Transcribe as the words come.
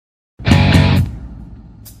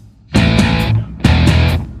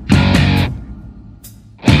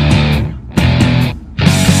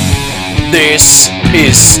This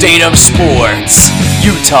is State of Sports,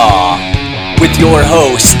 Utah, with your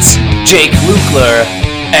hosts, Jake Lukler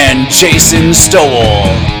and Jason Stowell.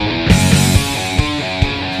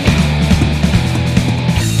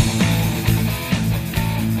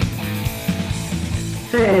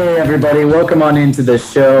 Hey everybody, welcome on into the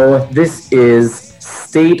show. This is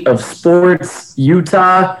State of Sports,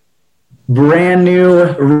 Utah. Brand new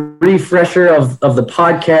refresher of the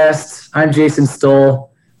podcast. I'm Jason Stoll,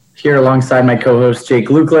 here alongside my co-host Jake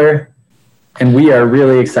Lukler, and we are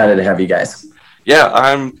really excited to have you guys. Yeah,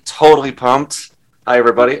 I'm totally pumped. Hi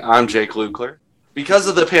everybody, I'm Jake Lukler. Because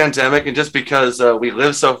of the pandemic and just because we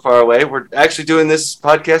live so far away, we're actually doing this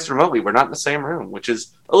podcast remotely. We're not in the same room, which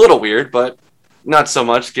is a little weird, but not so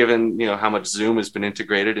much given, how much Zoom has been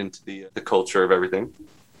integrated into the culture of everything.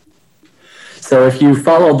 So if you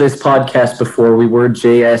followed this podcast before, we were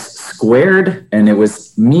JS Squared, and it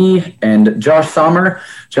was me and Josh Sommer.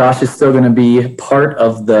 Josh is still going to be part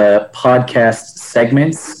of the podcast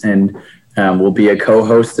segments and will be a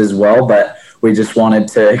co-host as well, but we just wanted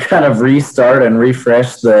to kind of restart and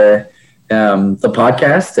refresh the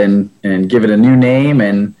podcast and give it a new name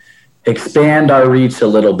and expand our reach a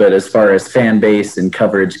little bit as far as fan base and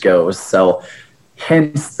coverage goes. So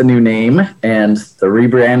hence the new name and the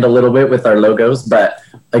rebrand a little bit with our logos. But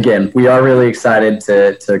again, we are really excited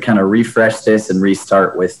to kind of refresh this and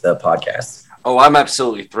restart with the podcast. Oh, I'm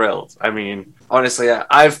absolutely thrilled. I mean, honestly,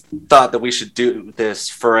 I've thought that we should do this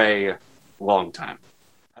for a long time.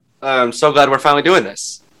 I'm so glad we're finally doing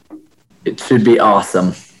this. It should be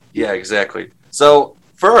awesome. Yeah, exactly. So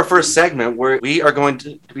for our first segment, we are going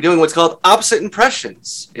to be doing what's called Opposite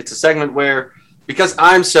Impressions. It's a segment where, because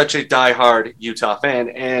I'm such a diehard Utah fan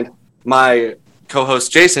and my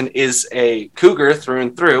co-host Jason is a Cougar through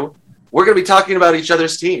and through, we're going to be talking about each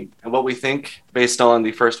other's team and what we think based on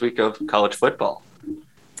the first week of college football.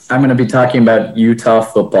 I'm going to be talking about Utah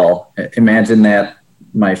football. Imagine that,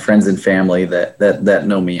 my friends and family that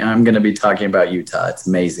know me. I'm going to be talking about Utah. It's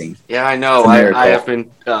amazing. Yeah, I know. I have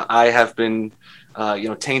been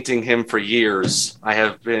tainting him for years. I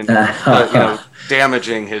have been,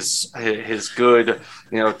 damaging his good,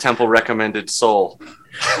 Temple recommended soul.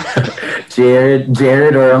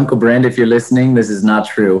 Jared or Uncle Brent, if you're listening, this is not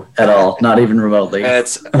true at all. Not even remotely.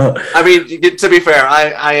 To be fair,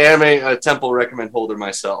 I am a Temple recommend holder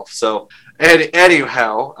myself. So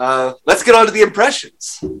anyhow, let's get on to the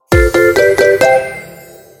impressions.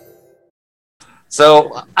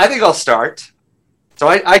 So I think I'll start. So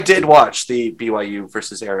I did watch the BYU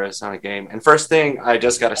versus Arizona game, and first thing I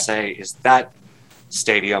just got to say is that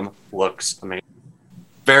stadium looks amazing.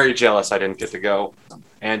 Very jealous I didn't get to go,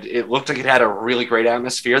 and it looked like it had a really great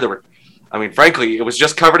atmosphere. Frankly, it was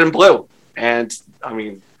just covered in blue, and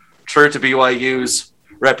true to BYU's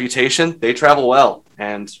reputation, they travel well,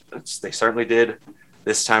 and they certainly did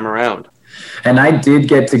this time around. And I did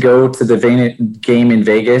get to go to the game in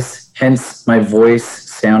Vegas, hence my voice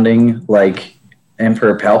sounding like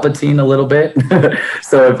Emperor Palpatine a little bit.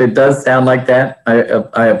 So if it does sound like that,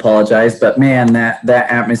 I apologize. But man, that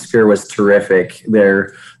atmosphere was terrific.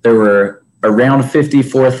 There were around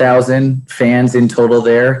 54,000 fans in total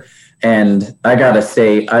there. And I got to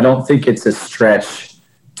say, I don't think it's a stretch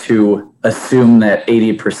to assume that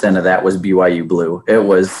 80% of that was BYU Blue. It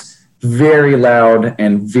was very loud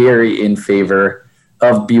and very in favor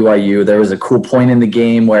of BYU. There was a cool point in the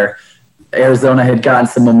game where Arizona had gotten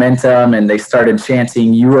some momentum and they started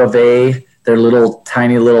chanting U of A. Their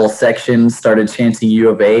tiny little section started chanting U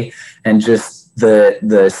of A, and just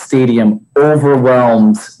the stadium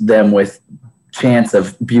overwhelmed them with chants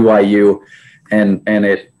of BYU, and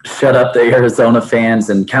it shut up the Arizona fans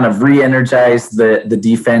and kind of re-energized the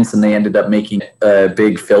defense, and they ended up making a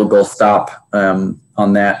big field goal stop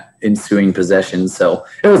on that ensuing possession. So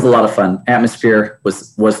it was a lot of fun. Atmosphere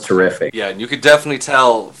was terrific. Yeah, and you could definitely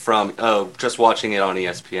tell from just watching it on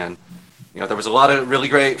ESPN. There was a lot of really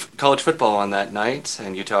great college football on that night,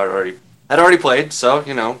 and Utah had already played. So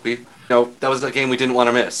that was a game we didn't want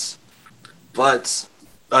to miss. But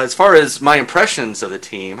as far as my impressions of the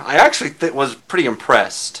team, I actually was pretty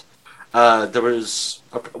impressed. There was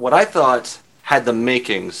what I thought had the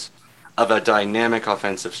makings of a dynamic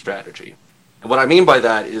offensive strategy. And what I mean by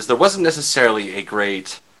that is there wasn't necessarily a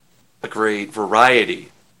great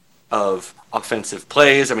variety of offensive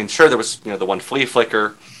plays. Sure, there was the one flea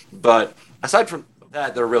flicker, but aside from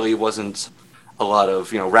that, there really wasn't a lot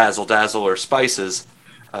of razzle dazzle or spices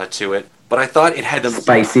to it. But I thought it had the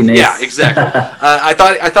spiciness. Yeah, exactly. I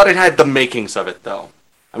thought it had the makings of it, though.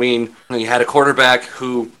 You had a quarterback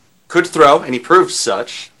who could throw, and he proved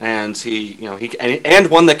such, and he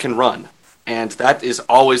one that can run. And that is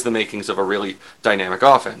always the makings of a really dynamic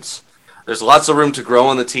offense. There's lots of room to grow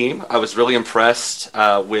on the team. I was really impressed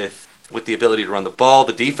with the ability to run the ball.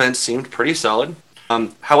 The defense seemed pretty solid.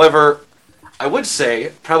 However, I would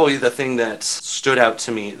say probably the thing that stood out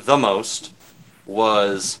to me the most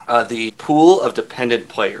was the pool of dependent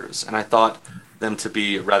players, and I thought them to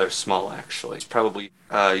be rather small, actually. It's probably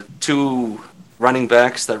 2 running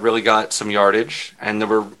backs that really got some yardage, and there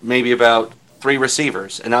were maybe about 3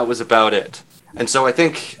 receivers, and that was about it. And so I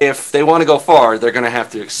think if they want to go far, they're going to have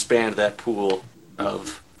to expand that pool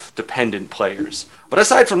of dependent players. But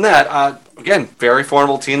aside from that, again, very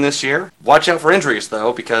formidable team this year. Watch out for injuries,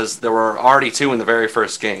 though, because there were already 2 in the very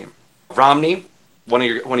first game. Romney, one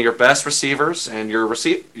of your best receivers, and your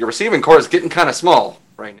receiving core is getting kind of small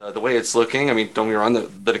right now. The way it's looking, I mean, don't get me wrong, the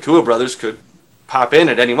Nakua brothers could pop in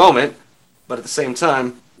at any moment, but at the same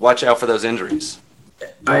time, watch out for those injuries.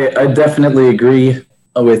 I definitely agree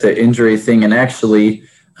with the injury thing, and actually,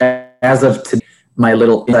 as of today, my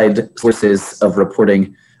little inside sources of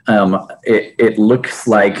reporting, it looks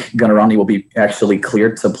like Gunnar Romney will be actually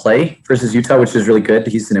cleared to play versus Utah, which is really good.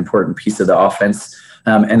 He's an important piece of the offense.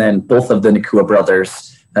 And then both of the Nakua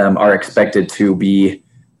brothers are expected to be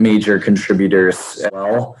major contributors as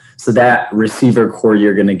well. So that receiver core,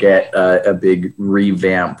 you're going to get a big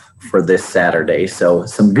revamp for this Saturday. So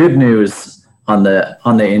some good news on the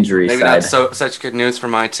injury Maybe side. Maybe not such good news for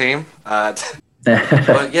my team. But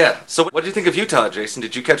yeah, so what do you think of Utah, Jason?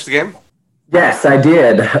 Did you catch the game? Yes, I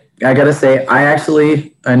did. I got to say,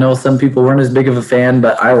 I know some people weren't as big of a fan,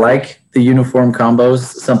 but I like the uniform combos,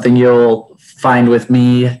 something you'll find with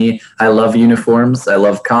me. I love uniforms. I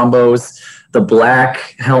love combos. The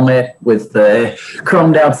black helmet with the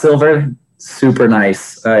chromed out silver, super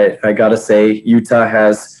nice. I got to say, Utah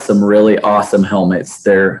has some really awesome helmets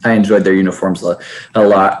there. I enjoyed their uniforms a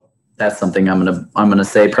lot. That's something I'm gonna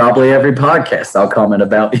say probably every podcast. I'll comment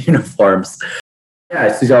about uniforms.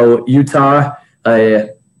 Yeah, so Utah,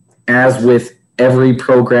 as with every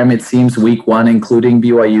program, it seems week 1, including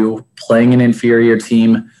BYU, playing an inferior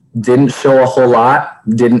team, didn't show a whole lot,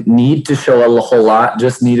 didn't need to show a whole lot,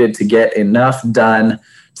 just needed to get enough done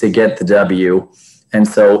to get the W. And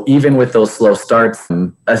so even with those slow starts,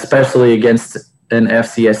 especially against an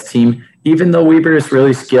FCS team, even though Weber is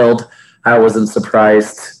really skilled, I wasn't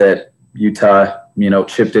surprised that Utah,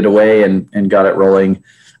 chipped it away and got it rolling.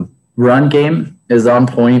 Run game is on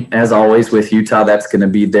point, as always, with Utah. That's going to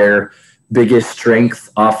be their biggest strength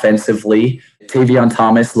offensively. Tavion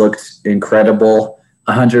Thomas looked incredible.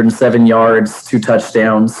 107 yards, 2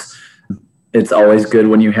 touchdowns. It's always good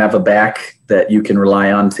when you have a back that you can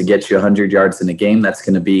rely on to get you 100 yards in a game. That's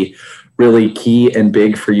going to be really key and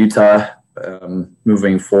big for Utah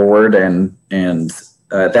moving forward. And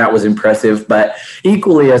that was impressive. But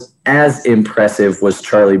equally as impressive was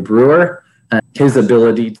Charlie Brewer. His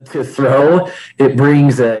ability to throw, it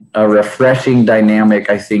brings a refreshing dynamic,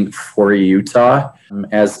 I think, for Utah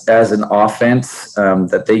as an offense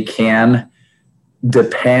that they can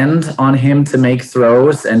depend on him to make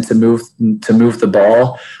throws and to move the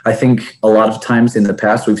ball. I think a lot of times in the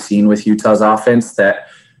past we've seen with Utah's offense that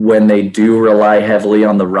when they do rely heavily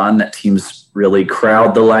on the run, that teams really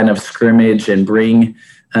crowd the line of scrimmage and bring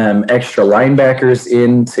extra linebackers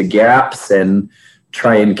into gaps and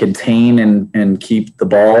try and contain and keep the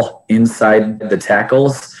ball inside the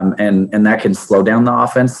tackles. And that can slow down the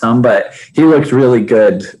offense some, but he looked really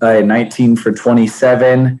good. 19 for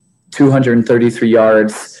 27, 233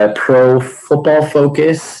 yards. Pro Football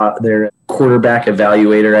Focus, their quarterback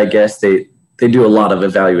evaluator, I guess. They do a lot of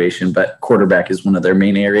evaluation, but quarterback is one of their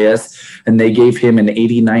main areas. And they gave him an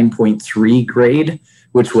 89.3 grade,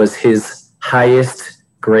 which was his highest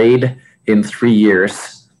grade in 3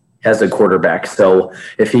 years as a quarterback. So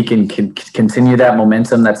if he can continue that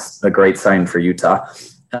momentum, that's a great sign for Utah.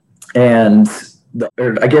 And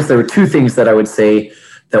I guess there were 2 things that I would say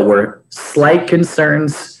that were slight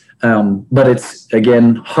concerns, but it's,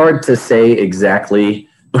 again, hard to say exactly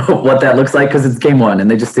what that looks like because it's game 1 and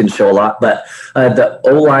they just didn't show a lot. But the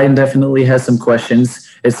O-line definitely has some questions.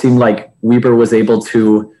 It seemed like Weber was able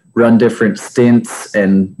to run different stints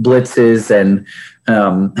and blitzes and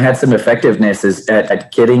had some effectiveness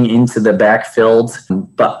at getting into the backfield,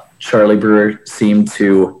 but Charlie Brewer seemed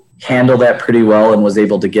to handle that pretty well and was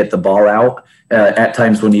able to get the ball out at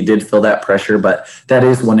times when he did feel that pressure. But that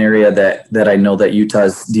is one area that I know that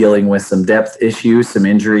Utah's dealing with some depth issues, some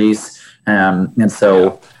injuries, and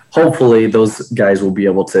so hopefully those guys will be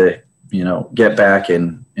able to get back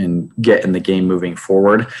and get in the game moving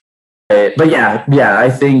forward. But yeah, I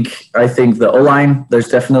think the O-line, there's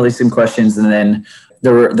definitely some questions, and then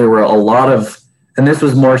there were a lot of, and this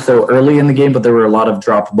was more so early in the game, but there were a lot of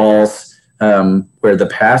dropped balls where the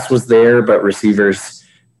pass was there, but receivers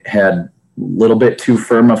had a little bit too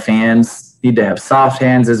firm of hands. Need to have soft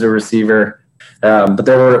hands as a receiver. But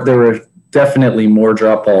there were definitely more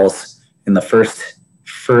drop balls in the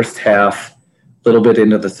first half, a little bit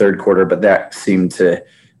into the third quarter, but that seemed to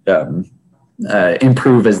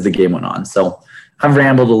improve as the game went on. So I've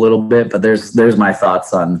rambled a little bit, but there's my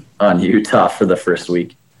thoughts on Utah for the first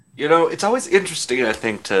week. It's always interesting, I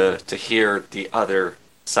think, to hear the other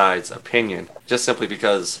side's opinion, just simply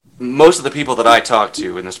because most of the people that I talk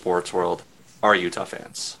to in the sports world are Utah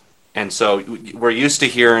fans. And so we're used to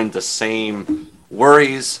hearing the same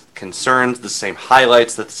worries, concerns, the same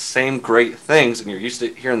highlights, the same great things, and you're used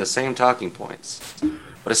to hearing the same talking points.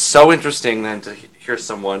 But it's so interesting then to hear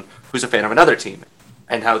someone who's a fan of another team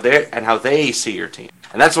and how they see your team.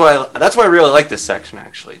 And that's why I really like this section,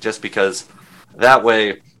 actually, just because that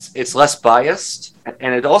way it's less biased,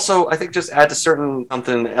 and it also, I think, just adds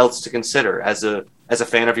something else to consider as a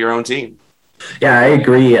fan of your own team. Yeah, I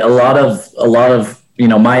agree. A lot of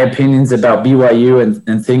my opinions about BYU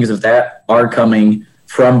and things of that are coming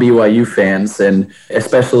from BYU fans, and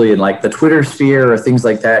especially in like the Twitter sphere or things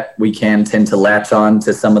like that, we can tend to latch on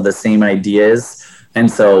to some of the same ideas. And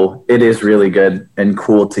so it is really good and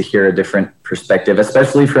cool to hear a different perspective,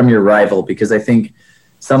 especially from your rival, because I think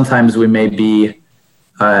sometimes we may be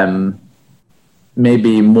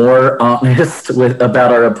more honest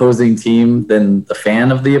about our opposing team than the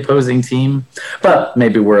fan of the opposing team, but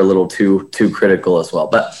maybe we're a little too critical as well.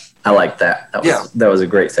 But I like that. That was a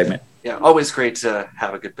great segment. Yeah, always great to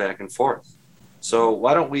have a good back and forth. So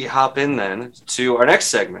why don't we hop in then to our next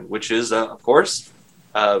segment, which is, of course,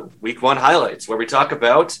 Week 1 highlights, where we talk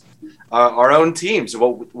about our own teams,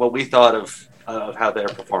 what we thought of how their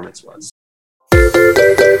performance was.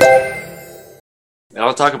 And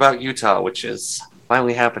I'll talk about Utah, which is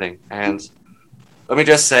finally happening. And let me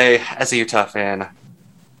just say, as a Utah fan,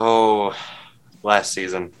 last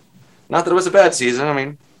season, not that it was a bad season. I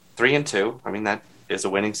mean, 3-2. I mean, that is a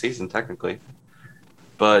winning season technically.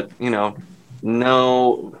 But, no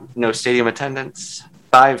stadium attendance,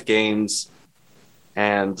 5 games,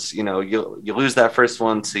 and, you lose that first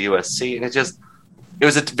one to USC. And it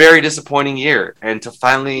was a very disappointing year. And to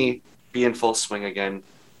finally be in full swing again,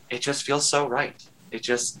 it just feels so right.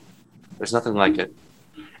 There's nothing like it.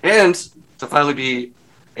 And to finally be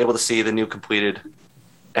able to see the new completed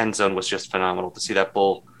end zone was just phenomenal, to see that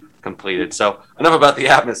bowl completed. So enough about the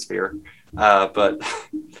atmosphere, but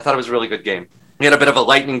I thought it was a really good game. We had a bit of a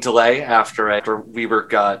lightning delay after Weber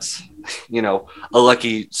got, a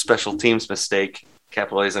lucky special teams mistake,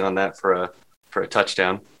 capitalizing on that for a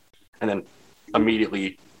touchdown. And then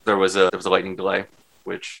immediately there was a lightning delay,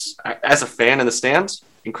 which, as a fan in the stands,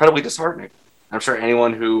 incredibly disheartening. I'm sure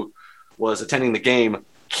anyone who was attending the game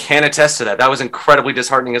can attest to that. That was incredibly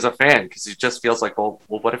disheartening as a fan, because it just feels like, well,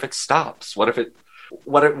 what if it stops? What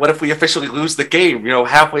if we officially lose the game,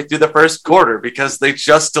 halfway through the first quarter because they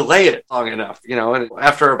just delay it long enough, and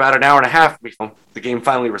after about an hour and a half, the game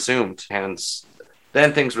finally resumed, and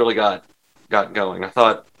then things really got going. I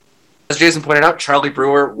thought, as Jason pointed out, Charlie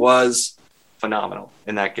Brewer was phenomenal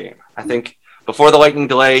in that game. I think before the lightning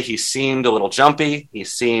delay, he seemed a little jumpy. He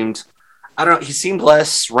seemed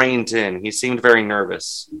less reined in. He seemed very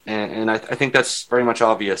nervous. And I think that's very much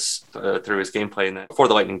obvious through his gameplay before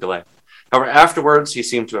the lightning delay. However, afterwards, he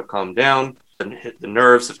seemed to have calmed down. The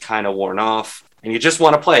nerves have kind of worn off. And you just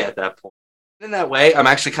want to play at that point. In that way, I'm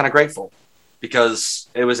actually kind of grateful, because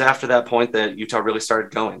it was after that point that Utah really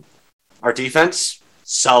started going. Our defense,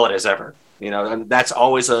 solid as ever. And that's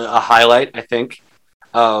always a highlight, I think,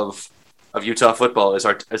 of Utah football, is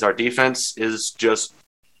our defense is just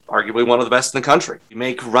arguably one of the best in the country. You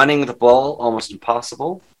make running the ball almost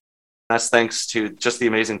impossible. That's thanks to just the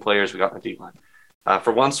amazing players we got in the D-line.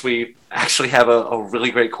 For once, we actually have a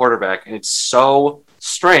really great quarterback, and it's so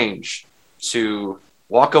strange to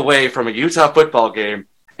walk away from a Utah football game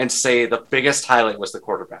and say the biggest highlight was the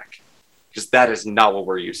quarterback, because that is not what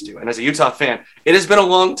we're used to. And as a Utah fan, it has been a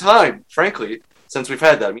long time, frankly, since we've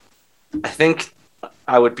had that. I think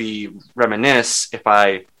I would be remiss if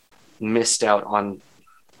I missed out on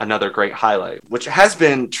another great highlight, which has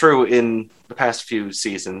been true in the past few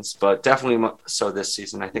seasons, but definitely so this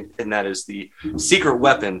season, I think, and that is the secret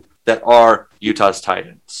weapon that are Utah's tight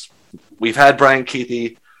ends. We've had Brian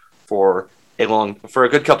Keithy for a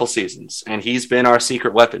good couple seasons, and he's been our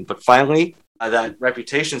secret weapon, but finally that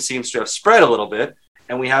reputation seems to have spread a little bit,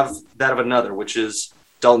 and we have that of another, which is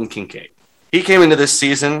Dalton Kincaid. He came into this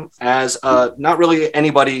season as not really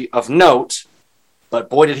anybody of note, but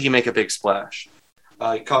boy, did he make a big splash.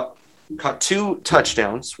 He caught 2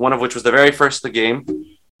 touchdowns, one of which was the very first of the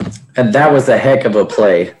game. And that was a heck of a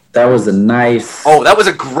play. That was a nice. Oh, that was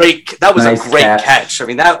a great catch. I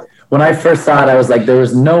mean, that. When I first saw it, I was like, there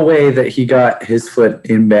was no way that he got his foot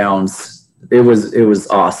inbounds. It was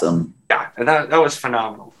awesome. Yeah, and that was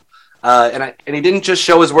phenomenal. And he didn't just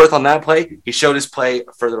show his worth on that play. He showed his play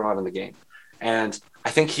further on in the game. And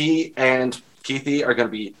I think he and Keithy are going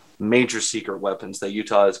to be major secret weapons that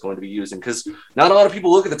Utah is going to be using, because not a lot of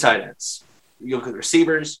people look at the tight ends. You look at the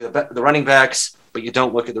receivers, the running backs, but you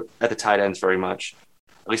don't look at the tight ends very much,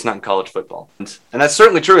 at least not in college football. And that's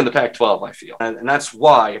certainly true in the Pac-12, I feel. And that's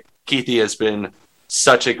why Keithy has been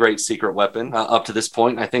such a great secret weapon up to this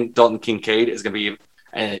point. I think Dalton Kincaid is going to be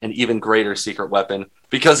an even greater secret weapon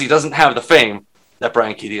because he doesn't have the fame that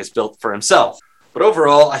Brian Keithy has built for himself. But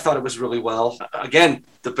overall, I thought it was really well. Again,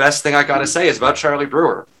 the best thing I got to say is about Charlie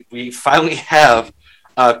Brewer. We finally have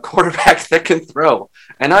a quarterback that can throw.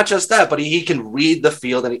 And not just that, but he can read the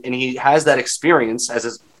field, and he has that experience as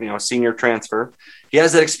a senior transfer. He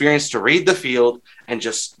has that experience to read the field and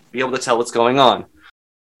just be able to tell what's going on.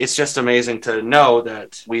 It's just amazing to know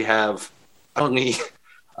that we have only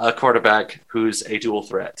a quarterback who's a dual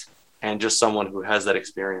threat and just someone who has that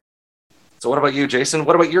experience. So what about you, Jason?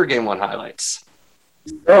 What about your Game 1 highlights?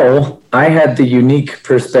 So I had the unique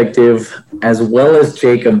perspective, as well as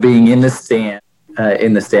Jacob, being in the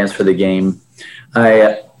stands for the game.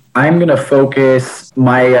 I'm going to focus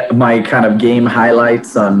my kind of game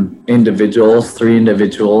highlights on individuals, 3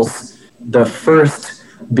 individuals. The first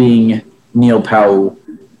being Neil Pau'u.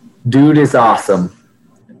 Dude is awesome.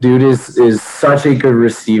 Dude is such a good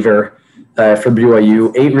receiver for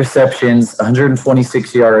BYU. 8 receptions,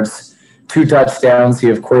 126 yards. 2 touchdowns. He,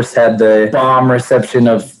 of course, had the bomb reception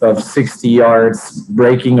of 60 yards,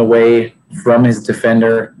 breaking away from his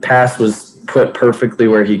defender. Pass was put perfectly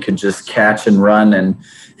where he could just catch and run and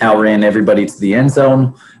outran everybody to the end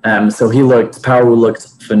zone. So Pau'u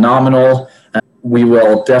looked phenomenal. We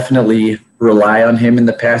will definitely rely on him in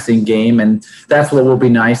the passing game, and that's what will be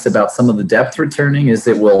nice about some of the depth returning, is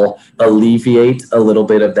it will alleviate a little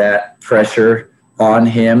bit of that pressure on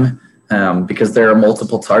him. Because there are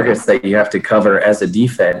multiple targets that you have to cover as a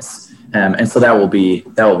defense, and so that will be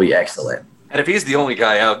excellent. And if he's the only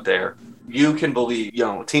guy out there, you can believe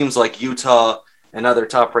teams like Utah and other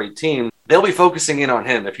top-rate teams, they'll be focusing in on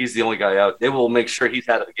him. If he's the only guy out, they will make sure he's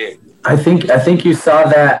out of the game. I think you saw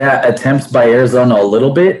that attempt by Arizona a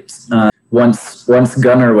little bit once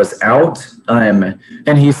Gunner was out,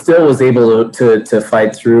 and he still was able to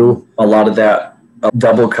fight through a lot of that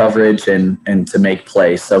double coverage and to make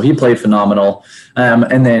plays. So he played phenomenal.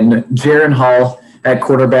 And then Jaron Hall at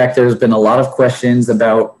quarterback, there's been a lot of questions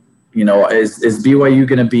about, is BYU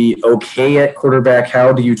going to be okay at quarterback?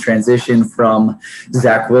 How do you transition from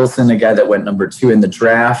Zach Wilson, a guy that went number 2 in the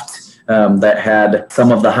draft, that had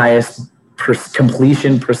some of the highest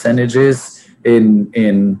completion percentages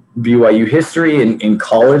in BYU history in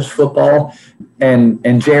college football? And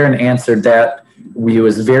Jaron answered that. He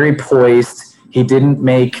was very poised. He didn't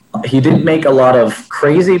make a lot of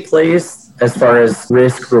crazy plays as far as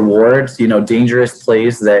risk rewards, dangerous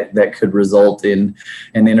plays that could result in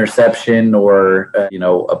an interception or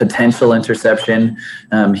a potential interception.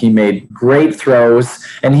 He made great throws,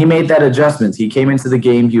 and he made that adjustment. He came into the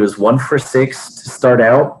game. He was 1 for 6 to start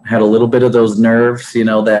out. Had a little bit of those nerves,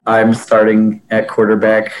 that I'm starting at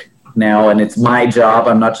quarterback now, and it's my job.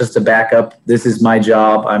 I'm not just a backup. This is my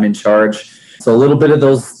job. I'm in charge. So a little bit of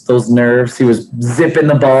those nerves. He was zipping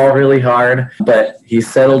the ball really hard, but he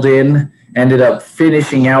settled in, ended up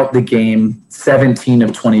finishing out the game 17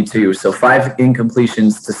 of 22. So 5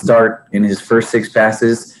 incompletions to start in his first 6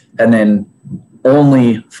 passes, and then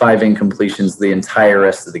only 5 incompletions the entire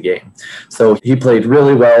rest of the game. So he played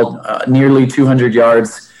really well, nearly 200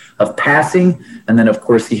 yards of passing. And then, of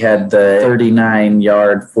course, he had the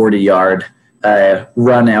 39-yard, 40-yard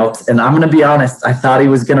run out. And I'm going to be honest, I thought he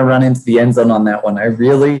was going to run into the end zone on that one. I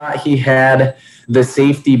really thought he had the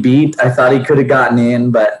safety beat. I thought he could have gotten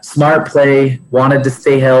in, but smart play, wanted to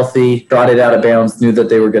stay healthy, got it out of bounds, knew that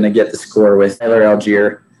they were going to get the score with Tyler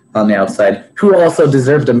Algier on the outside, who also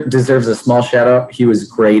deserves a small shout out. He was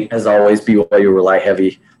great. As always, BYU rely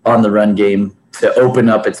heavy on the run game to open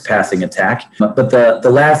up its passing attack. But the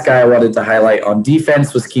last guy I wanted to highlight on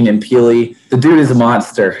defense was Keenan Peely. The dude is a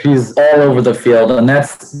monster. He's all over the field, and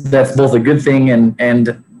that's both a good thing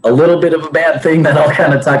and a little bit of a bad thing that I'll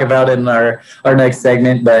kind of talk about in our next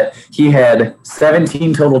segment. But he had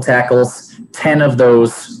 17 total tackles. 10 of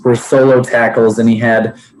those were solo tackles, and he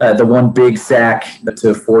had the one big sack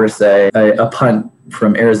to force a punt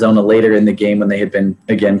from Arizona later in the game when they had been,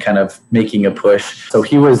 again, kind of making a push. So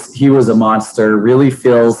he was a monster, really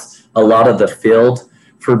fills a lot of the field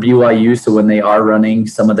for BYU. So when they are running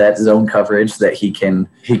some of that zone coverage, that he can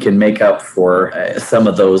make up for some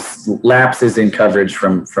of those lapses in coverage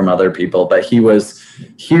from other people. But he was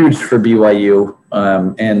huge for BYU,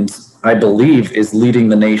 and I believe is leading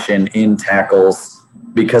the nation in tackles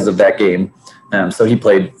because of that game. So he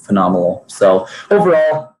played phenomenal. So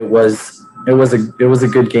overall, it was a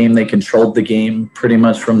good game. They controlled the game pretty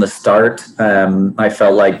much from the start. I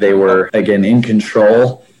felt like they were, again, in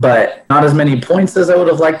control, but not as many points as I would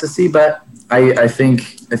have liked to see. But I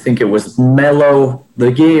think it was mellow.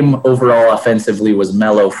 The game overall offensively was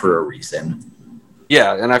mellow for a reason.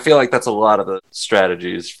 Yeah, and I feel like that's a lot of the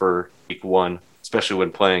strategies for week one, especially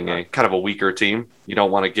when playing a kind of a weaker team. You don't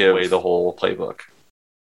want to give away the whole playbook.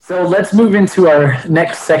 So let's move into our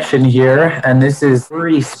next section here, and this is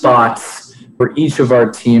 3 spots for each of our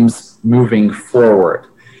teams moving forward.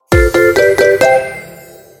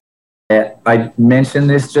 I mentioned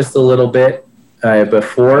this just a little bit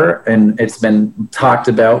before, and it's been talked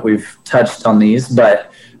about. We've touched on these,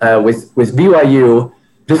 but with BYU,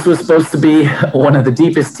 this was supposed to be one of the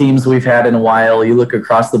deepest teams we've had in a while. You look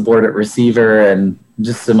across the board at receiver and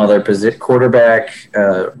just some other quarterback,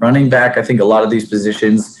 running back. I think a lot of these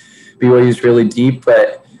positions, BYU is really deep,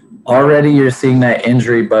 but already you're seeing that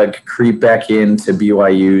injury bug creep back into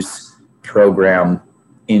BYU's program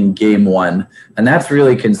in game one. And that's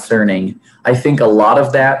really concerning. I think a lot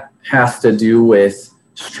of that has to do with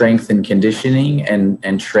strength and conditioning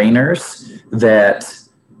and trainers that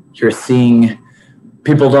you're seeing.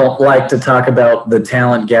 People don't like to talk about the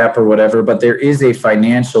talent gap or whatever, but there is a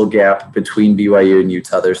financial gap between BYU and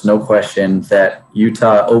Utah. There's no question that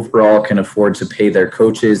Utah overall can afford to pay their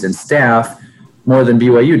coaches and staff more than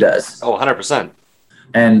BYU does. Oh, 100%.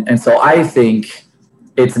 And so I think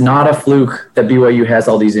it's not a fluke that BYU has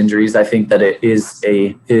all these injuries. I think that it is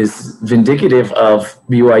vindicative of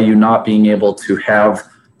BYU not being able to have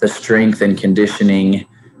the strength and conditioning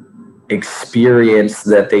experience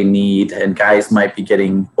that they need, and guys might be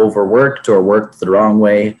getting overworked or worked the wrong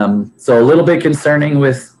way. So a little bit concerning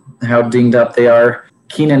with how dinged up they are.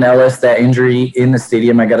 Keenan Ellis, that injury in the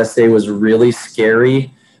stadium, I got to say, was really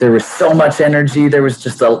scary. There was so much energy. There was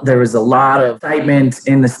a lot of excitement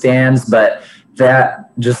in the stands, but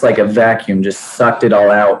that, just like a vacuum, just sucked it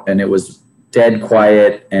all out, and it was dead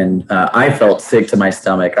quiet. And I felt sick to my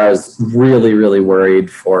stomach. I was really, really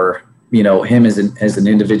worried for him as an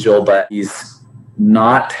individual, but he's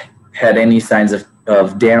not had any signs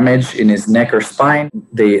of damage in his neck or spine.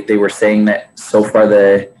 They were saying that so far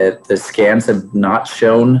the scans have not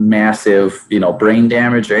shown massive, brain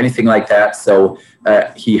damage or anything like that. So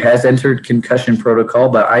he has entered concussion protocol,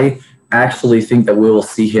 but I actually think that we will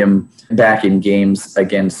see him back in games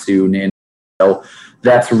again soon. And so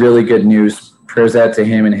that's really good news. Prayers out to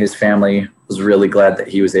him and his family. Was really glad that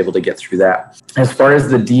he was able to get through that. As far as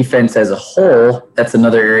the defense as a whole, that's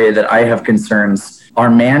another area that I have concerns. Our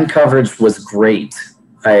man coverage was great.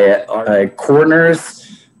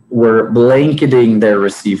 Corners were blanketing their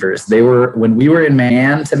receivers. When we were in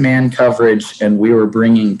man-to-man coverage and we were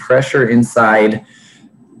bringing pressure inside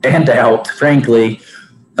and out, frankly,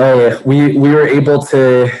 we were able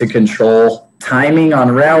to control timing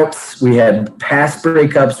on routes. We had pass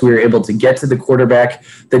breakups. We were able to get to the quarterback.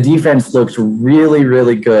 The defense looked really,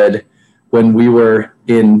 really good when we were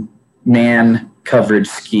in man coverage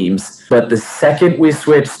schemes. But the second we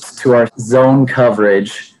switched to our zone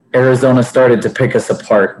coverage, Arizona started to pick us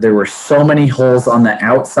apart. There were so many holes on the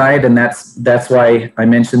outside, and that's why I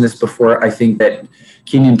mentioned this before. I think that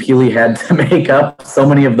Kenyon Peely had to make up so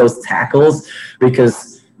many of those tackles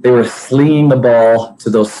because they were slinging the ball to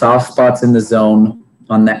those soft spots in the zone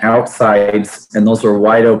on the outsides, and those were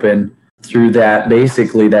wide open through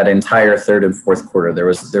basically that entire third and fourth quarter. There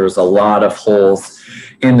was a lot of holes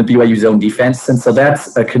in the BYU zone defense, and so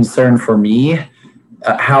that's a concern for me.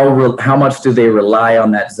 How much do they rely on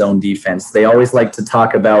that zone defense? They always like to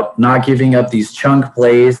talk about not giving up these chunk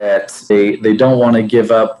plays, that they don't want to give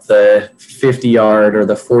up the 50-yard or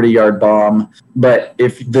the 40-yard bomb. But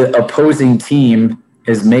if the opposing team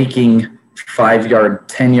is making 5-yard,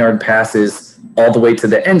 10-yard passes all the way to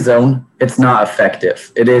the end zone, it's not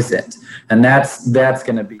effective. It isn't. And that's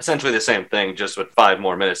going to be essentially the same thing, just with 5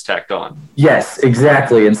 more minutes tacked on. Yes,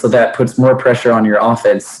 exactly. And so that puts more pressure on your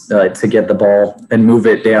offense to get the ball and move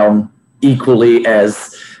it down equally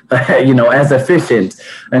as efficient.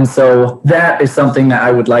 And so that is something that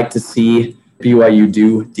I would like to see BYU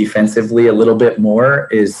do defensively a little bit more,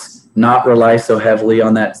 is not rely so heavily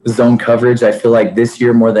on that zone coverage. I feel like this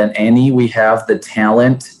year more than any, we have the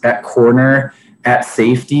talent at corner, at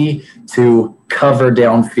safety to cover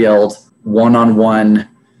downfield one-on-one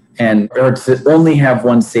or to only have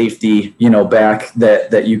one safety, back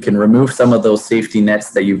that you can remove some of those safety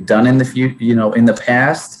nets that you've done in the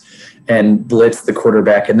past and blitz the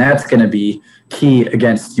quarterback. And that's going to be key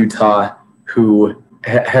against Utah, who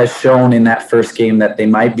has shown in that first game that they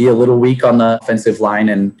might be a little weak on the offensive line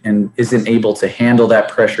and isn't able to handle that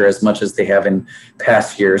pressure as much as they have in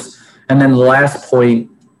past years. And then the last point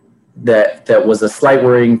that was a slight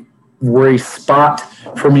worry spot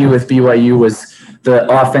for me with BYU was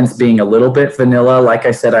the offense being a little bit vanilla. Like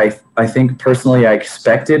I said, I think personally I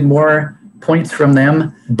expected more points from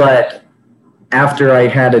them, but after I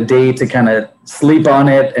had a day to kind of sleep on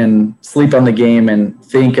it and sleep on the game and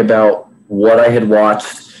think about what I had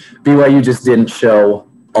watched, BYU just didn't show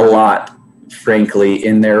a lot, frankly,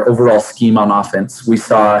 in their overall scheme on offense. We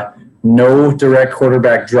saw no direct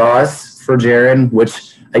quarterback draws for Jaron,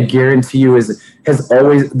 which I guarantee you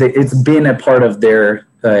it's been a part of their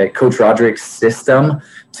Coach Roderick's system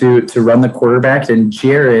to run the quarterback. And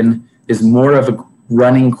Jaron is more of a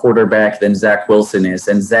running quarterback than Zach Wilson is.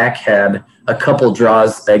 And Zach had a couple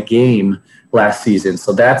draws a game last season.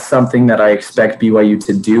 So that's something that I expect BYU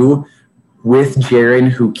to do with Jaron,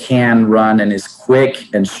 who can run and is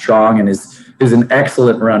quick and strong and is an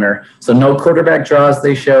excellent runner. So no quarterback draws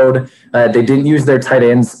they showed. They didn't use their tight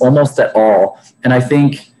ends almost at all. And I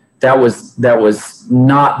think that was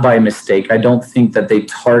not by mistake. I don't think that they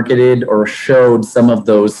targeted or showed some of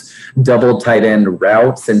those double tight end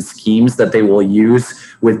routes and schemes that they will use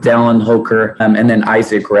with Dallin Hoker and then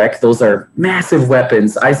Isaac Reck. Those are massive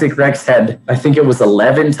weapons. Isaac Rex had, I think it was 9 or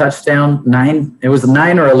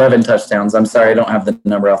 11 touchdowns. I'm sorry, I don't have the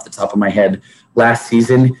number off the top of my head last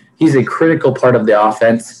season. He's a critical part of the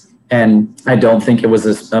offense, and I don't think it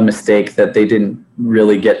was a mistake that they didn't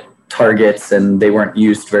really get targets and they weren't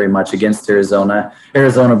used very much against Arizona.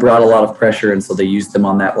 Arizona brought a lot of pressure, and so they used them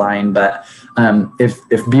on that line. But if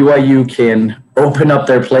BYU can open up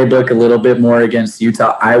their playbook a little bit more against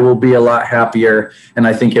Utah, I will be a lot happier, and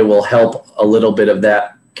I think it will help a little bit of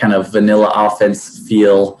that kind of vanilla offense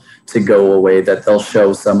feel to go away, that they'll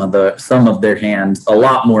show some of their hand, a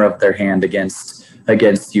lot more of their hand against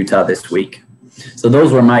Utah this week. So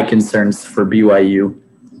those were my concerns for BYU.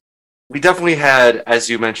 We definitely had, as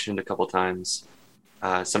you mentioned a couple times,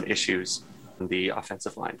 some issues in the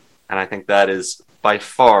offensive line. And I think that is by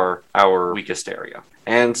far our weakest area.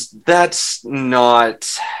 And that's not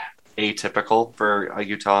atypical for a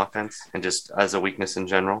Utah offense and just as a weakness in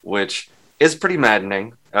general, which is pretty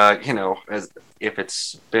maddening. As if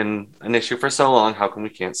it's been an issue for so long, how come we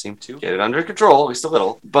can't seem to get it under control, at least a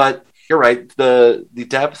little? But you're right. The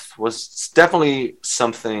depth was definitely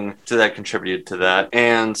something that contributed to that,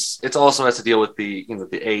 and it also has to deal with the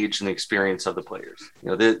age and the experience of the players.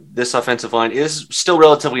 This offensive line is still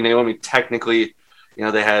relatively new. I mean, technically,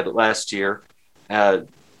 they had last year,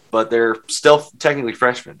 but they're still technically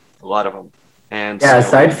freshmen, a lot of them. And yeah,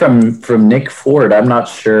 aside from Nick Ford, I'm not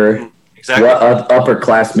sure exactly what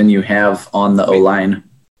upperclassmen you have on the O-line.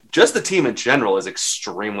 Just the team in general is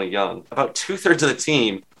extremely young. About 2/3 of the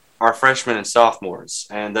team are freshmen and sophomores,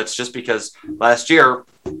 and that's just because last year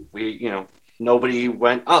nobody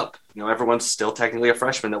went up. Everyone's still technically a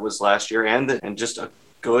freshman that was last year, and just a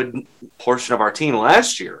good portion of our team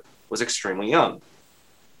last year was extremely young.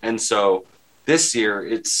 And so this year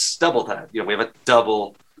it's double that. We have a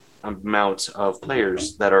double amount of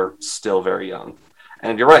players that are still very young.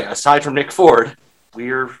 And you're right, aside from Nick Ford,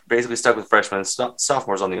 we're basically stuck with freshmen and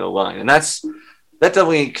sophomores on the O-line, and that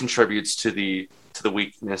definitely contributes to the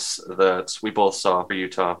weakness that we both saw for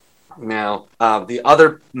Utah. Now, the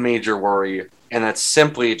other major worry, and that's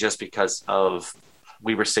simply just because of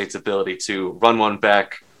Weber State's ability to run one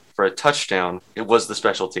back for a touchdown, it was the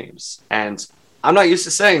special teams. And I'm not used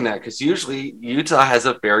to saying that because usually Utah has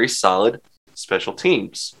a very solid special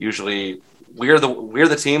teams. Usually we're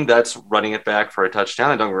the team that's running it back for a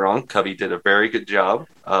touchdown. And don't get me wrong, Cubby did a very good job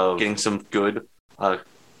of getting some good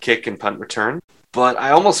kick and punt return. But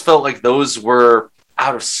I almost felt like those were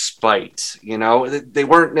out of spite. They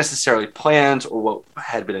weren't necessarily planned or what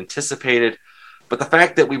had been anticipated. But the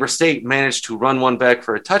fact that Weber State managed to run one back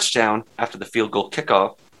for a touchdown after the field goal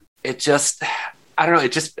kickoff, it just, I don't know,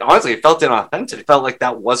 it just, honestly, it felt inauthentic. It felt like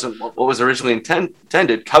that wasn't what was originally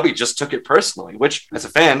intended. Cubby just took it personally, which, as a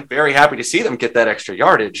fan, very happy to see them get that extra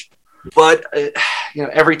yardage. But,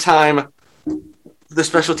 every time the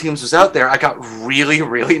special teams was out there, I got really,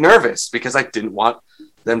 really nervous because I didn't want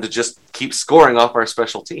them to just keep scoring off our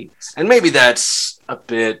special teams. And maybe that's a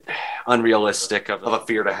bit unrealistic of a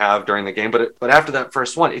fear to have during the game, but after that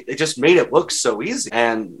first one, it just made it look so easy.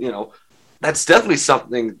 And, that's definitely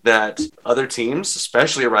something that other teams,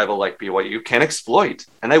 especially a rival like BYU, can exploit.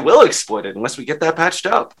 And they will exploit it unless we get that patched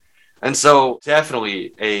up. And so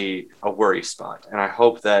definitely a worry spot. And I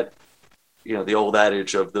hope that, the old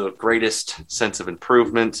adage of the greatest sense of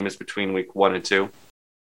improvement is between week 1 and 2.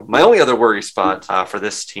 My only other worry spot for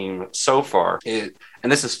this team so far is,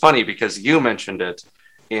 and this is funny because you mentioned it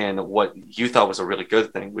in what you thought was a really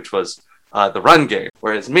good thing, which was the run game.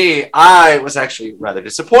 Whereas me, I was actually rather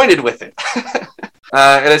disappointed with it.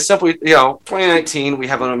 And it's simply, 2019, we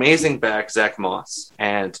have an amazing back, Zach Moss.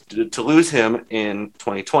 And to lose him in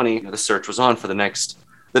 2020, the search was on for the next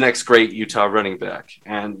great Utah running back.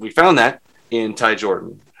 And we found that in Ty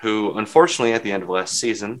Jordan, who unfortunately at the end of last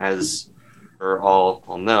season, as we're all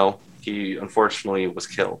know, he unfortunately was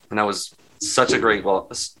killed. And that was such a great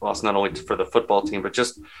loss not only for the football team, but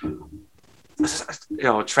just,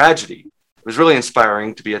 tragedy. It was really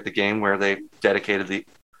inspiring to be at the game where they dedicated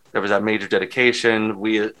there was that major dedication.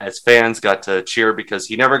 We, as fans, got to cheer because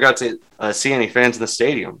he never got to see any fans in the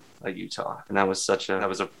stadium at Utah, and that was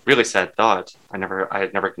a really sad thought. I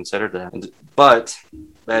had never considered that, but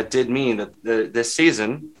that did mean that this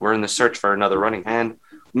season we're in the search for another running, and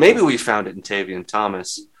maybe we found it in Tavion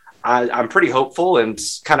Thomas. I'm pretty hopeful, and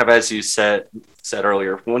kind of as you said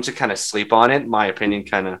earlier, once you kind of sleep on it, my opinion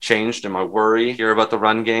kind of changed, and my worry here about the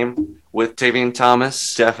run game with Tavion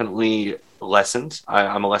Thomas definitely lessened.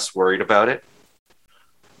 I'm less worried about it.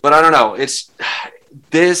 But I don't know.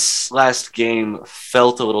 This last game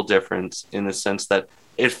felt a little different in the sense that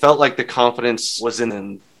it felt like the confidence was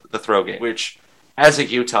in the throw game, which as a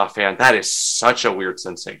Utah fan, that is such a weird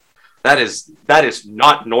sensation. That is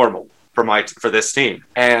not normal for this team.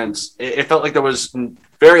 And it felt like there was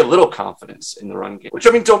very little confidence in the run game, which,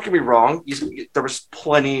 don't get me wrong, there was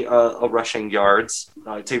plenty of rushing yards.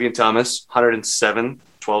 Tavion Thomas, 107,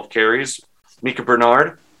 12 carries. Mika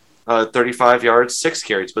Bernard, 35 yards, 6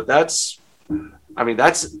 carries. But that's the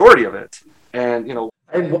majority of it. And,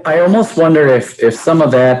 I almost wonder if some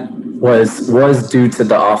of that was due to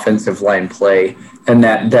the offensive line play and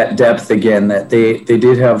that depth again, that they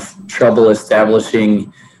did have trouble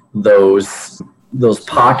establishing those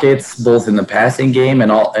pockets both in the passing game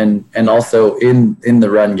and also in the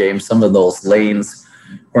run game. Some of those lanes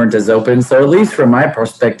weren't as open. So at least from my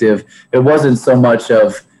perspective, it wasn't so much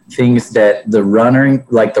of things that the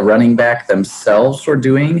running back themselves were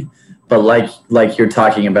doing, but like you're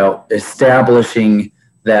talking about, establishing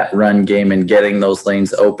that run game and getting those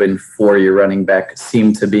lanes open for your running back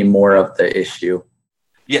seemed to be more of the issue.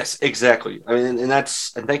 Yes, exactly. And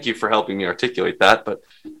thank you for helping me articulate that. But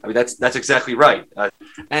that's exactly right.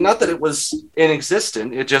 And not that it was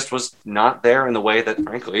inexistent, it just was not there in the way that,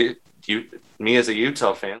 frankly, me as a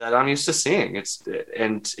Utah fan, that I'm used to seeing.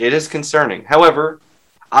 And it is concerning. However,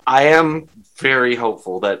 I am very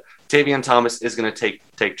hopeful that Tavion Thomas is going to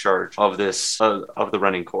take charge of this of the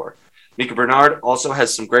running core. Mika Bernard also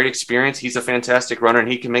has some great experience. He's a fantastic runner and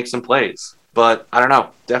he can make some plays. But I don't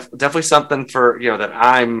know, definitely something for that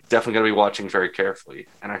I'm definitely going to be watching very carefully,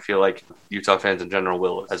 and I feel like Utah fans in general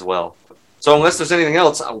will as well. So unless there's anything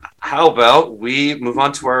else, how about we move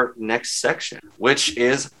on to our next section, which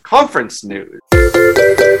is conference news.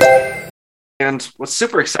 And what's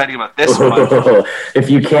super exciting about this one... If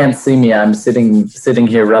you can't see me, I'm sitting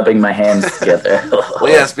here rubbing my hands together. Well,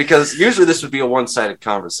 yes, because usually this would be a one-sided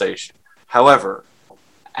conversation. However,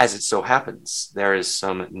 as it so happens, there is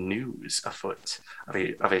some news afoot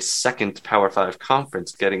of a second Power 5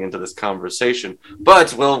 conference getting into this conversation.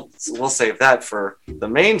 But we'll save that for the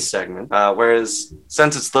main segment. Whereas,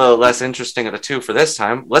 since it's the less interesting of the two for this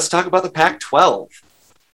time, let's talk about the Pac-12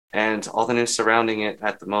 and all the news surrounding it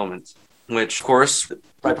at the moment. Which, of course,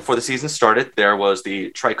 right before the season started, there was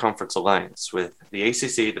the Tri-Conference Alliance with the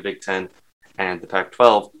ACC, the Big Ten, and the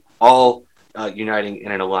Pac-12 all uniting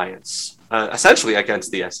in an alliance, essentially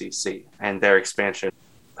against the SEC and their expansion.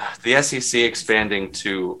 The SEC expanding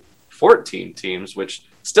to 14 teams, which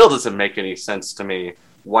still doesn't make any sense to me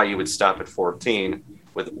why you would stop at 14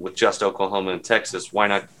 with just Oklahoma and Texas. Why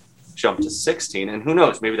not jump to 16? And who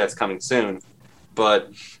knows, maybe that's coming soon.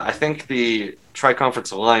 But I think the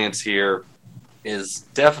Tri-Conference Alliance here is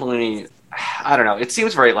definitely, I don't know, it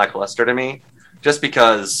seems very lackluster to me, just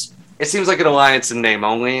because it seems like an alliance in name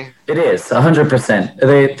only. It is,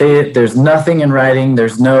 100%. There's nothing in writing.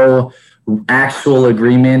 There's no actual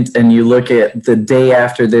agreement. And you look at the day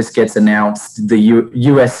after this gets announced, the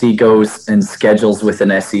USC goes and schedules with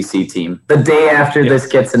an SEC team. The day after this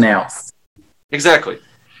gets announced. Exactly.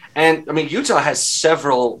 And, Utah has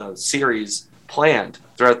several series planned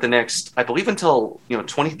throughout the next, I believe, until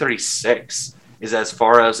 2036 is as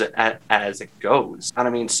far as it goes.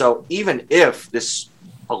 And so even if this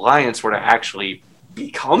alliance were to actually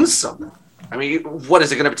become something, what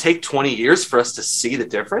is it going to take 20 years for us to see the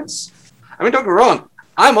difference? Don't get me wrong,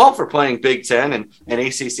 I'm all for playing Big Ten and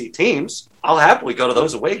ACC teams. I'll happily go to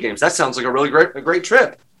those away games. That sounds like a great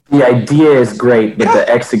trip. The idea is great, but the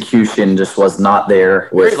execution just was not there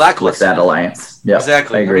with that alliance. Yeah,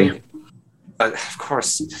 exactly. I agree. Of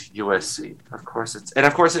course, USC. Of course,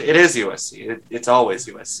 it is USC. It's always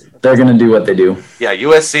USC. They're going to do what they do. Yeah,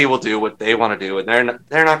 USC will do what they want to do, and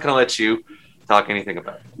they're not going to let you talk anything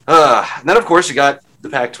about it. And then, of course, you got the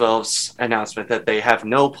Pac-12's announcement that they have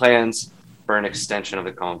no plans for an extension of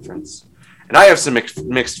the conference. And I have some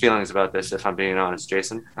mixed feelings about this, if I'm being honest,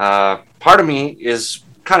 Jason. Part of me is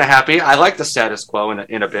kind of happy. I like the status quo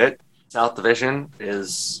in a bit. South Division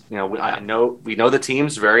is, we know the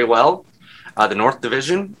teams very well. The North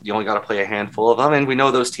Division, you only got to play a handful of them, and we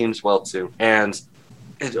know those teams well too. And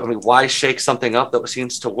why shake something up that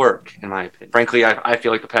seems to work, in my opinion? Frankly, I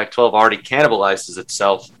feel like the Pac-12 already cannibalizes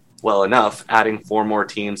itself well enough. Adding 4 more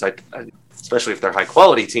teams, especially if they're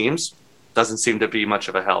high-quality teams, doesn't seem to be much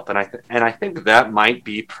of a help. And I think that might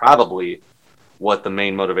be probably what the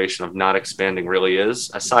main motivation of not expanding really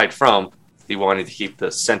is, aside from the wanting to keep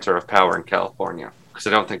the center of power in California. Because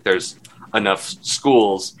I don't think there's enough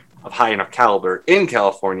schools of high enough caliber in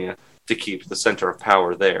California to keep the center of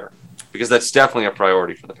power there. Because that's definitely a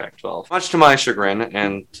priority for the Pac-12. Much to my chagrin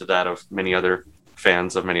and to that of many other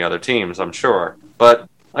fans of many other teams, I'm sure. But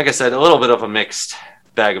like I said, a little bit of a mixed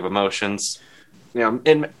bag of emotions.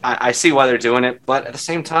 And I see why they're doing it, but at the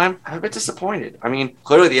same time, I'm a bit disappointed. I mean,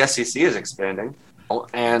 clearly the SEC is expanding,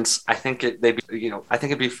 and I think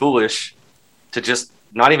it'd be foolish to just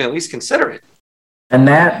not even at least consider it. And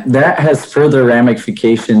that has further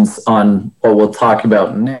ramifications on what we'll talk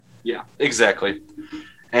about next. Yeah, exactly.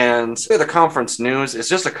 And the conference news is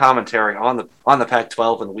just a commentary on the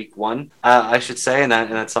Pac-12 in Week 1, I should say, and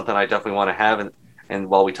that's something I definitely want to have. And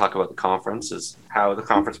while we talk about the conference, is how the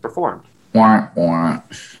conference performed. Well,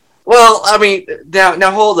 I mean,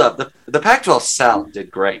 now hold up. The Pac-12 South did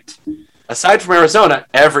great. Aside from Arizona,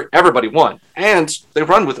 everybody won, and they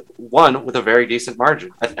won with a very decent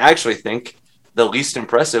margin. I actually think the least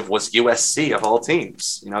impressive was USC of all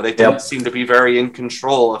teams. They didn't seem to be very in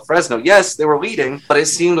control of Fresno. Yes, they were leading, but it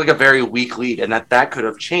seemed like a very weak lead, and that could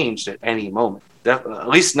have changed at any moment. At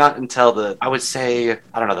least not until the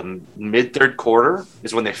mid-third quarter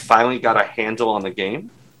is when they finally got a handle on the game.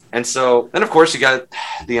 And so, then of course, you got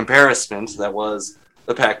the embarrassment that was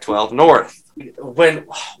the Pac-12 North. When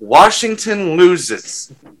Washington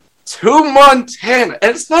loses to Montana,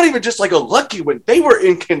 and it's not even just like a lucky win. They were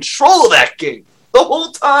in control of that game the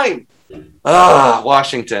whole time.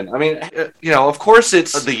 Washington. I mean, of course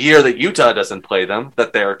it's the year that Utah doesn't play them,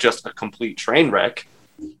 that they're just a complete train wreck.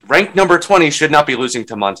 Ranked number 20 should not be losing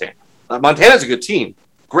to Montana. Montana's a good team.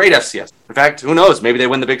 Great FCS. In fact, who knows? Maybe they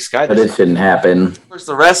win the Big Sky. But it shouldn't happen. Of course,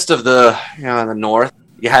 the rest of the North,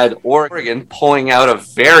 you had Oregon pulling out a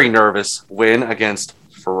very nervous win against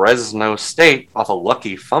Fresno State off a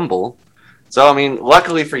lucky fumble. So, I mean,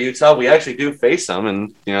 luckily for Utah, we actually do face them,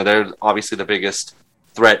 and, they're obviously the biggest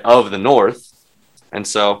threat of the North. And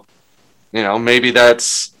so, maybe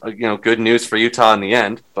that's, good news for Utah in the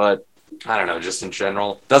end, but I don't know, just in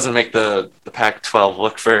general, doesn't make the Pac-12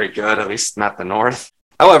 look very good, at least not the North.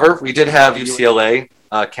 However, we did have UCLA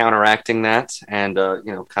counteracting that and,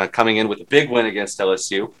 kind of coming in with a big win against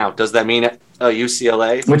LSU. Now, does that mean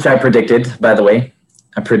UCLA? Which I predicted, by the way.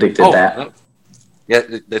 I predicted that. Yeah,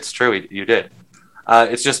 it's true. You did.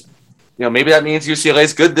 It's just, maybe that means UCLA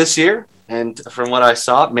is good this year. And from what I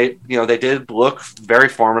saw, they did look very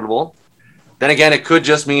formidable. Then again, it could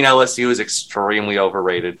just mean LSU is extremely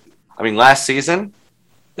overrated. I mean, last season,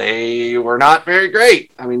 they were not very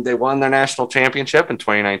great. I mean, they won their national championship in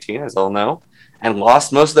 2019, as all know, and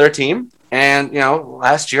lost most of their team. And,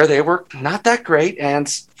 last year they were not that great. And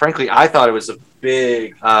frankly, I thought it was a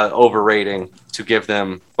big overrating to give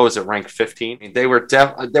them, ranked 15? I mean, they were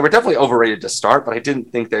definitely overrated to start, but I didn't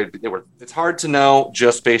think they were. It's hard to know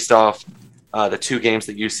just based off the 2 games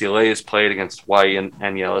that UCLA has played against Hawaii and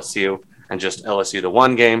LSU, and just LSU the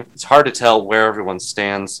 1 game. It's hard to tell where everyone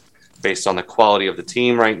stands based on the quality of the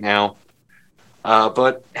team right now.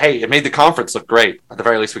 But hey, it made the conference look great. At the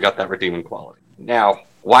very least, we got that redeeming quality. Now,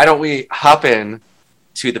 why don't we hop in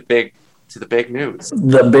to the big news?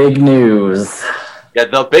 The big news. Yeah,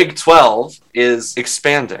 the Big 12 is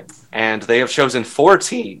expanding, and they have chosen 4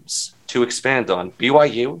 teams to expand on: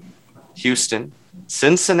 BYU, Houston,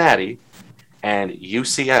 Cincinnati, and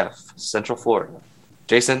UCF, Central Florida.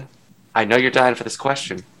 Jason, I know you're dying for this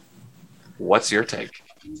question. What's your take?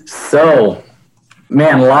 So,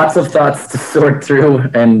 man, lots of thoughts to sort through,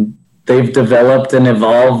 and they've developed and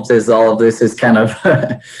evolved as all of this has kind of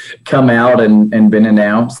come out and been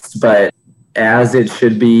announced. But as it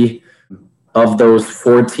should be, of those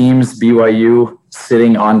 4 teams, BYU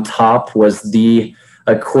sitting on top was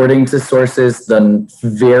according to sources, the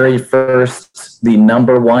very first, the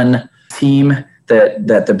number 1 team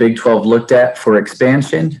that the Big 12 looked at for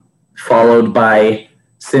expansion, followed by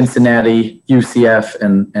Cincinnati, UCF,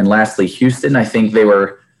 and lastly Houston. I think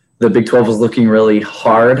the Big 12 was looking really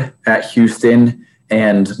hard at Houston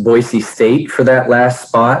and Boise State for that last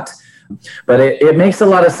spot. But it makes a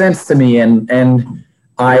lot of sense to me, and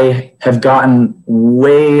I have gotten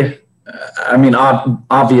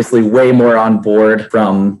obviously way more on board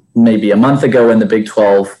from maybe a month ago in the Big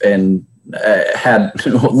 12, and had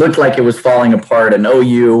looked like it was falling apart, and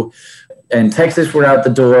OU and Texas were out the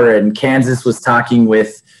door, and Kansas was talking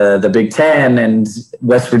with the Big Ten, and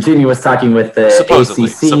West Virginia was talking with the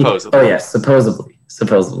ACC. Oh, yes,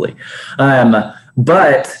 supposedly.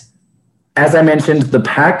 But as I mentioned, the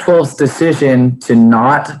Pac-12's decision to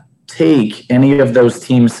not take any of those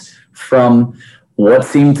teams from what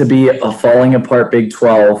seemed to be a falling apart Big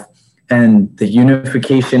 12 and the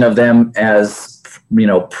unification of them as,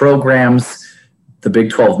 programs, the Big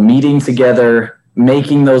 12 meeting together,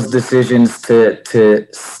 making those decisions to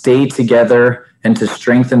stay together and to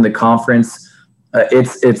strengthen the conference,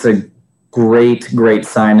 it's a great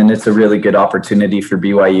sign, and it's a really good opportunity for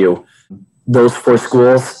BYU. Those 4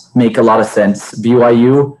 schools make a lot of sense.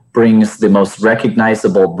 BYU brings the most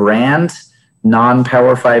recognizable brand,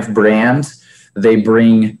 non-Power 5 brand. They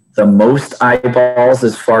bring the most eyeballs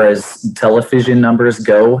as far as television numbers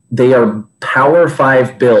go. They are Power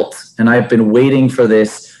 5 built, and I've been waiting for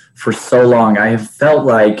this for so long. I have felt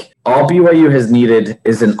like all BYU has needed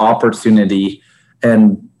is an opportunity,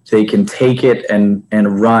 and they can take it and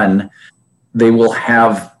run. They will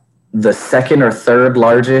have the 2nd or 3rd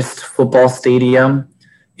largest football stadium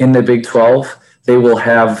in the Big 12. They will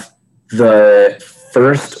have the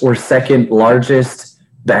 1st or 2nd largest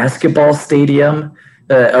basketball stadium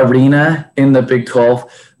arena in the Big 12.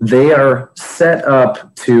 They are set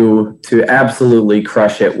up to absolutely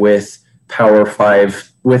crush it with Power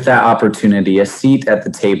 5, with that opportunity, a seat at the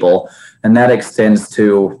table. And that extends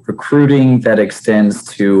to recruiting, that extends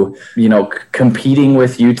to, competing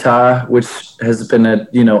with Utah, which has been a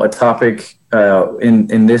topic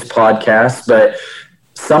in this podcast. But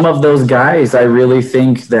some of those guys, I really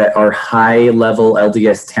think, that are high-level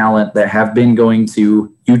LDS talent that have been going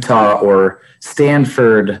to Utah or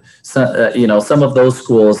Stanford, some of those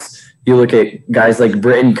schools. You look at guys like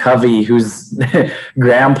Britton Covey, whose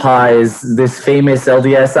grandpa is this famous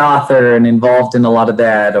LDS author and involved in a lot of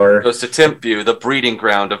that. Or goes to Timpview, the breeding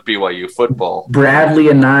ground of BYU football. Bradley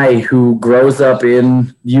Anai, who grows up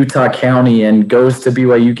in Utah County and goes to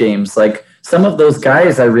BYU games. Like, some of those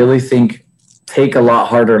guys, I really think, take a lot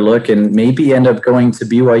harder look and maybe end up going to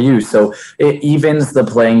BYU. So it evens the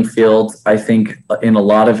playing field, I think, in a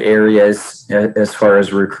lot of areas as far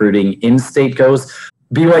as recruiting in-state goes.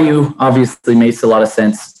 BYU obviously makes a lot of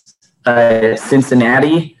sense.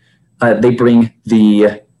 Cincinnati, they bring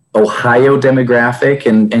the Ohio demographic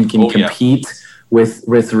and can compete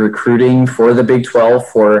with recruiting for the Big 12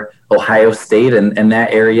 for Ohio State and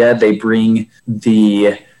that area. They bring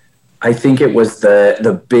I think it was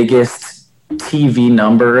the biggest TV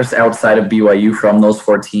numbers outside of BYU from those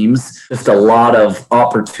 4 teams. Just a lot of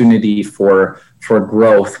opportunity for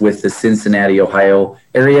growth with the Cincinnati, Ohio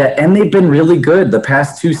area. And they've been really good the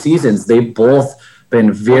past 2 seasons. They've both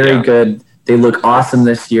been very good. They look awesome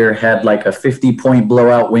this year, had like a 50-point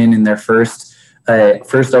blowout win in their first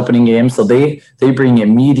opening game. So they bring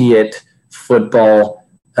immediate football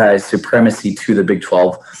supremacy to the Big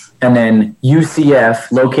 12. And then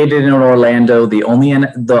UCF, located in Orlando, the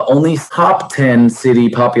only top 10 city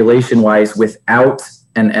population-wise without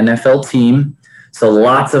an NFL team. So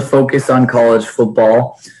lots of focus on college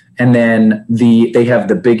football. And then they have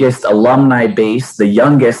the biggest alumni base, the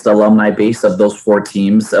youngest alumni base of those 4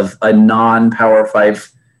 teams of a non-Power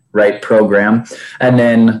 5 program. And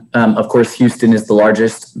then, of course, Houston is the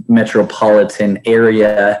largest metropolitan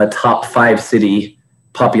area, a top 5 city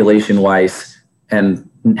population-wise, and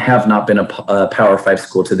have not been a Power 5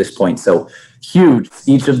 school to this point. So huge.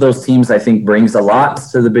 Each of those teams, I think, brings a lot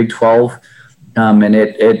to the Big 12, and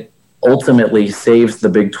it ultimately saves the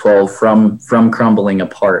Big 12 from crumbling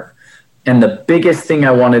apart. And the biggest thing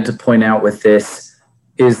I wanted to point out with this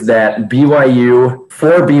is that BYU,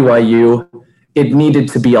 it needed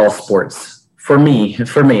to be all sports. For me,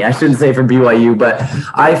 I shouldn't say for BYU, but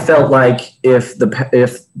I felt like if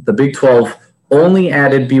the Big 12 only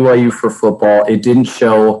added BYU for football, it didn't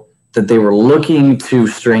show that they were looking to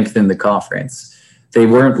strengthen the conference. They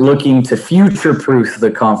weren't looking to future-proof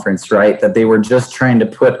the conference, right? That they were just trying to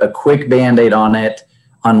put a quick Band-Aid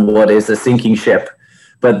on what is a sinking ship.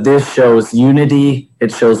 But this shows unity.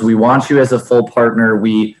 It shows we want you as a full partner.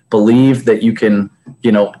 We believe that you can,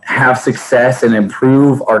 have success and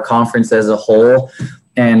improve our conference as a whole,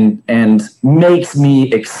 and makes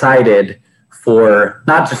me excited for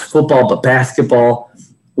not just football, but basketball.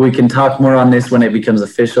 We can talk more on this when it becomes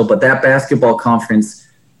official, but that basketball conference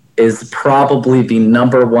is probably the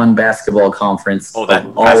number one basketball conference. Oh, that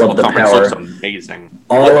all basketball of the conference power, looks amazing.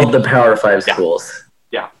 all of the Power 5 schools.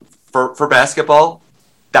 Yeah. For basketball,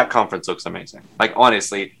 that conference looks amazing. Like,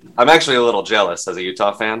 honestly, I'm actually a little jealous as a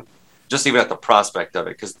Utah fan, just even at the prospect of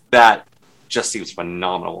it, because that just seems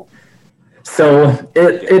phenomenal. So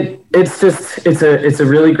it's a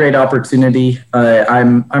really great opportunity.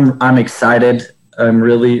 I'm excited. I'm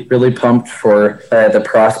really pumped for the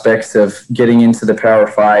prospects of getting into the Power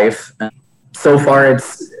 5. So far,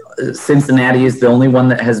 Cincinnati is the only one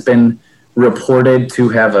that has been reported to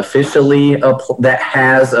have officially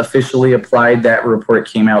applied. That report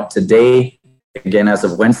came out today, again as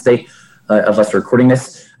of Wednesday of us recording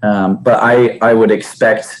this. But I would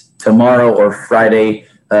expect tomorrow or Friday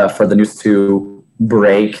for the news to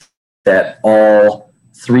break that all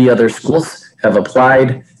 3 other schools have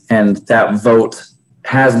applied, and that vote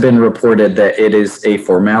has been reported that it is a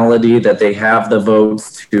formality, that they have the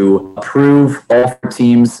votes to approve all 4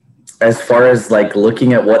 teams. As far as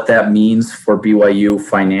looking at what that means for BYU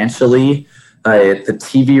financially, the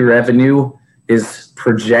TV revenue is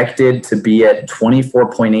projected to be at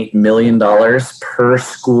 $24.8 million per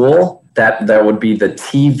school. That would be the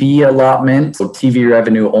TV allotment, so TV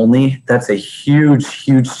revenue only. That's a huge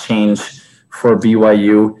change for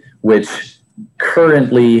BYU, which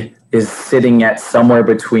currently is sitting at somewhere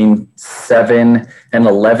between $7 and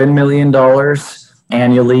 $11 million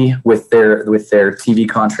annually with their TV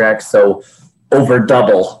contracts. So over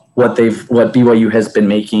double what BYU has been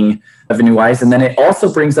making revenue wise. And then it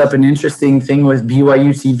also brings up an interesting thing with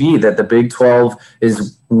BYU TV, that the Big 12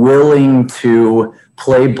 is willing to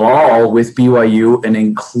play ball with BYU and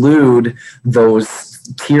include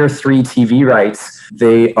those tier 3 TV rights.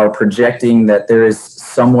 They are projecting that there is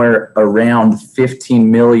somewhere around $15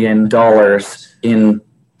 million in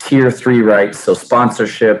tier 3 rights, so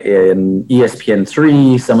sponsorship in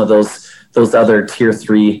ESPN3, some of those other tier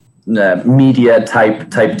 3 media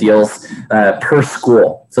type deals per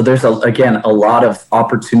school. So there's a lot of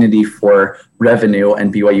opportunity for revenue,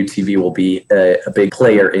 and BYU TV will be a big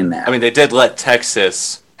player in that. I mean, they did let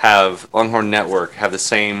Texas have Longhorn Network have the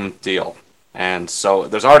same deal, and so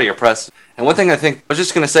there's already a precedent. And one thing I was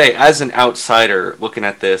just going to say, as an outsider looking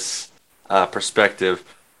at this perspective,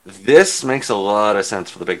 this makes a lot of sense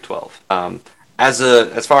for the Big 12.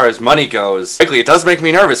 As far as money goes, frankly, it does make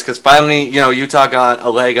me nervous because finally, Utah got a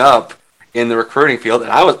leg up in the recruiting field,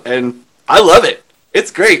 and I love it. It's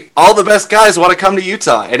great. All the best guys want to come to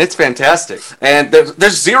Utah, and it's fantastic. And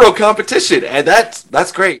there's zero competition, and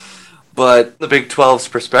that's great. But the Big 12's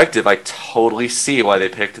perspective, I totally see why they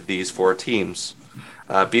picked these 4 teams.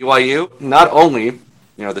 BYU, not only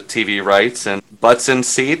the TV rights and butts in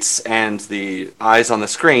seats and the eyes on the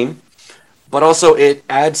screen, but also it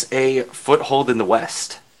adds a foothold in the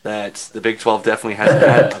West that the Big 12 definitely hasn't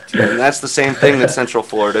had up to. And that's the same thing that Central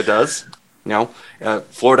Florida does.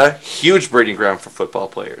 Florida, huge breeding ground for football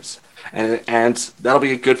players. And that'll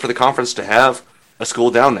be good for the conference to have a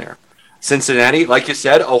school down there. Cincinnati, like you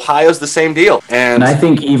said, Ohio's the same deal. And I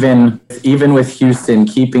think even with Houston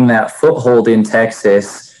keeping that foothold in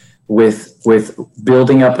Texas, with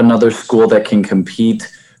building up another school that can compete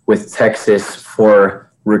with Texas for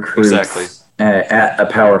recruits at a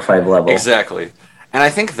Power 5 level. Exactly. And I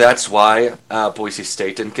think that's why Boise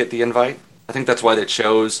State didn't get the invite. I think that's why they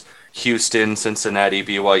chose Houston, Cincinnati,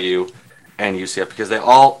 BYU, and UCF, because they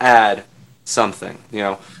all add something.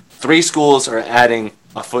 3 schools are adding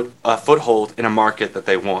a foothold in a market that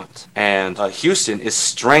they want. And Houston is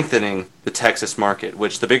strengthening the Texas market,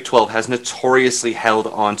 which the Big 12 has notoriously held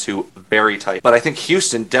onto very tight. But I think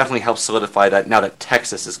Houston definitely helps solidify that now that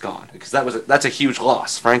Texas is gone, because that's a huge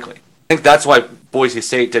loss, frankly. I think that's why Boise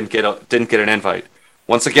State didn't get an invite.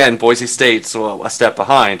 Once again, Boise State's a step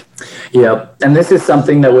behind. Yeah, and this is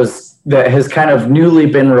something that has kind of newly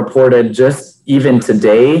been reported just even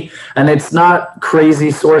today, and it's not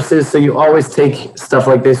crazy sources, so you always take stuff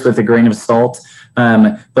like this with a grain of salt.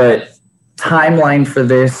 But timeline for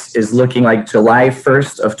this is looking like July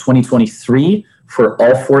 1st of 2023 for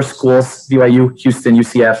all 4 schools, BYU, Houston,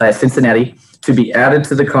 UCF, Cincinnati, to be added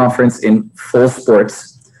to the conference in full sports.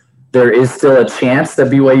 There is still a chance that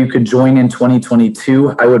BYU could join in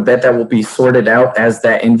 2022. I would bet that will be sorted out as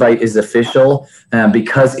that invite is official.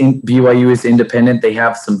 Because BYU is independent, they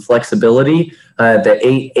have some flexibility. The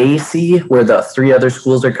 8AC, where the 3 other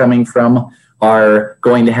schools are coming from, are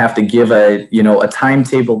going to have to give a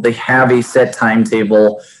timetable. They have a set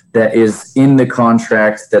timetable that is in the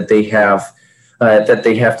contract that they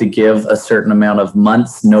have to give a certain amount of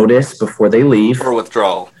months notice before they leave for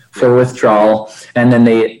withdrawal. And then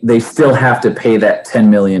they still have to pay that $10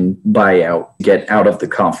 million buyout to get out of the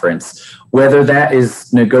conference. Whether that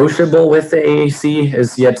is negotiable with the AAC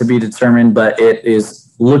is yet to be determined, but it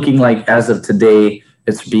is looking like as of today,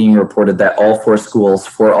 it's being reported that all 4 schools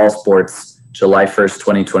for all sports, July 1st,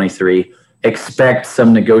 2023, expect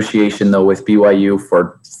some negotiation though with BYU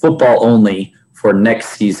for football only for next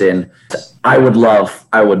season. I would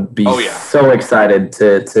be so excited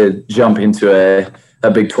to jump into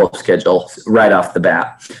a Big 12 schedule right off the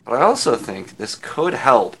bat. But I also think this could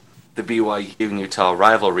help the BYU and Utah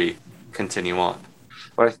rivalry continue on.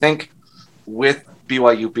 But I think with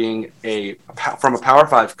BYU being from a Power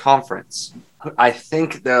 5 conference, I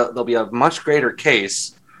think there'll be a much greater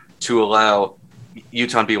case to allow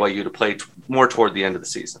Utah and BYU to play more toward the end of the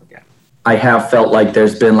season again. I have felt like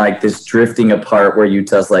there's been like this drifting apart where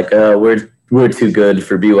Utah's like, oh, we're too good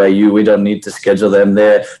for BYU. We don't need to schedule them.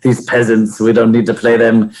 They're these peasants. We don't need to play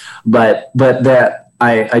them. But that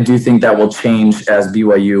I do think that will change as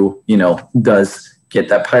BYU, does get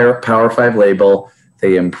that Power 5 label.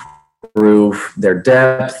 They improve their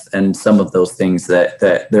depth and some of those things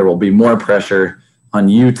that there will be more pressure on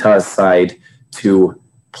Utah's side to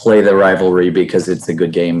play the rivalry because it's a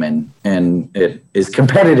good game and it is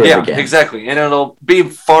competitive again. Yeah, exactly. And it'll be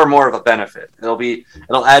far more of a benefit. It'll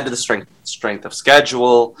add to the strength of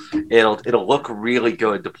schedule. It'll look really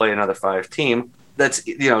good to play another 5 team that's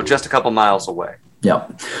just a couple miles away. Yeah.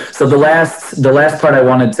 So the last part I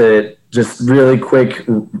wanted to just really quick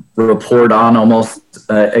report on almost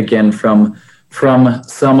again from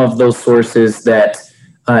some of those sources that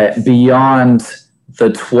beyond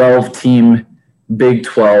the 12-team Big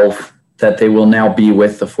 12 that they will now be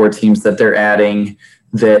with the 4 teams that they're adding,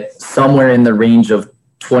 that somewhere in the range of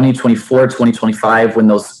 2024, 2025, when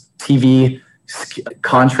those TV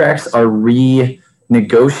contracts are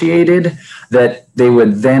renegotiated, that they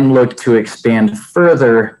would then look to expand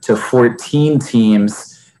further to 14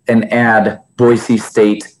 teams and add Boise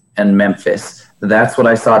State and Memphis. That's what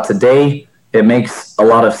I saw today. It makes a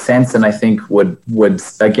lot of sense, and I think would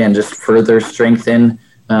again just further strengthen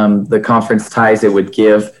the conference ties. It would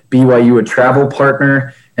give BYU a travel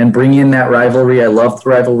partner and bring in that rivalry. I love the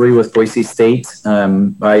rivalry with Boise State.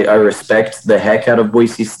 I respect the heck out of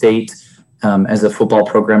Boise State as a football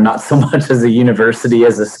program, not so much as a university,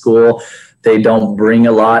 as a school. They don't bring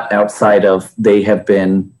a lot outside of they have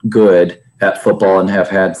been good at football and have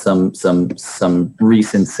had some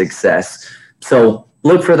recent success. So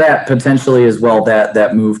look for that potentially as well,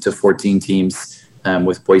 that move to 14 teams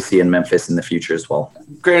with Boise and Memphis in the future as well.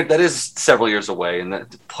 Granted, that is several years away, and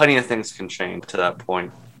that plenty of things can change to that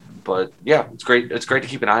point. But yeah, it's great. It's great to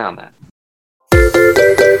keep an eye on that.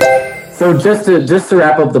 So just to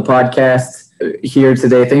wrap up the podcast here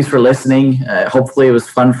today, thanks for listening. Hopefully it was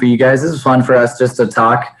fun for you guys. This is fun for us just to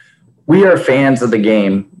talk. We are fans of the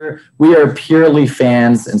game. We are purely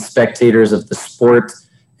fans and spectators of the sport,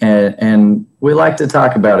 and we like to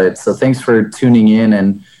talk about it. So thanks for tuning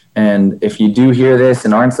in. And if you do hear this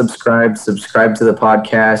and aren't subscribed, subscribe to the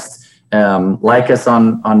podcast. Like us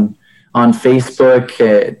on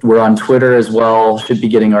Facebook. We're on Twitter as well. Should be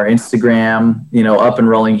getting our Instagram, up and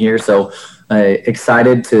rolling here. So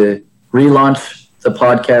excited to relaunch the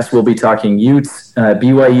podcast. We'll be talking Utes,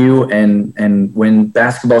 BYU, and when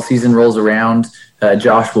basketball season rolls around,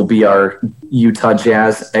 Josh will be our Utah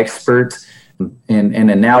Jazz expert in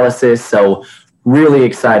analysis. So really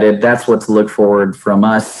excited. That's what to look forward from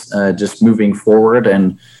us, just moving forward.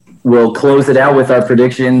 And we'll close it out with our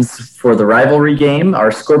predictions for the rivalry game,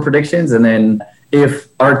 our score predictions. And then if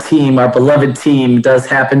our beloved team, does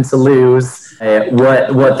happen to lose,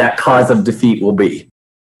 what that cause of defeat will be.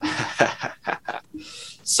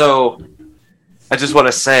 So I just want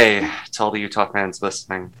to say to all the Utah fans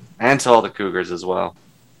listening, and to all the Cougars as well,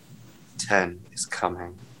 10 is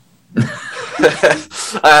coming.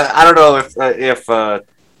 I don't know if the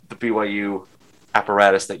BYU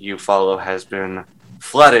apparatus that you follow has been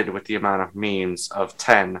flooded with the amount of memes of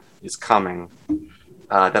 10 is coming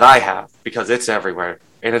that I have, because it's everywhere,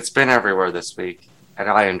 and it's been everywhere this week, and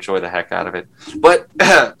I enjoy the heck out of it. But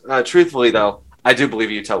truthfully, though, I do believe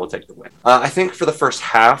Utah will take the win. I think for the first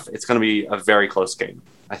half, it's going to be a very close game.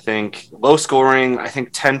 I think low scoring,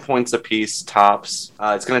 10 points apiece tops.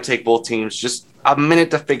 It's going to take both teams just a minute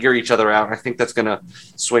to figure each other out. I think that's going to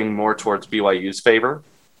swing more towards BYU's favor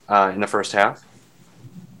in the first half.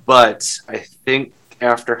 But I think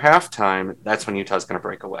after halftime, that's when Utah's going to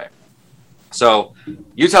break away. So,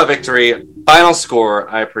 Utah victory. Final score,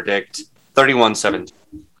 I predict 31-17.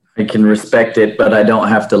 I can respect it, but I don't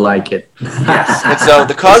have to like it. Yes. And so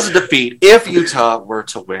the cause of defeat, if Utah were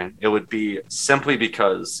to win, it would be simply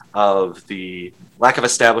because of the lack of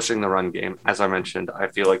establishing the run game. As I mentioned, I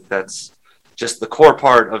feel like that's just the core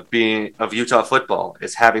part of Utah football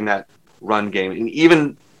is having that run game. And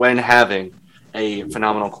even when having a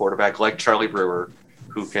phenomenal quarterback like Charlie Brewer,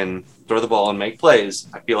 who can throw the ball and make plays,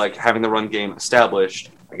 I feel like having the run game established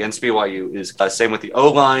against BYU is same with the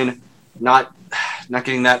O-line. Not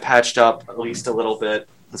getting that patched up at least a little bit.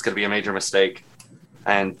 It's going to be a major mistake,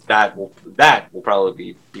 and that will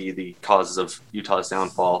probably be the causes of Utah's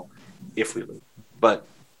downfall if we lose. But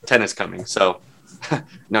 10 is coming, so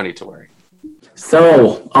no need to worry.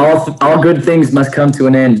 So all good things must come to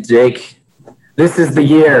an end, Jake. This is the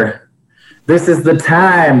year. This is the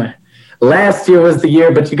time. Last year was the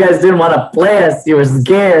year, but you guys didn't want to play us. You were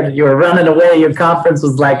scared. You were running away. Your conference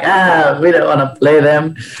was like, we don't want to play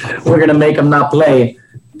them. We're going to make them not play.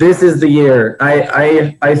 This is the year.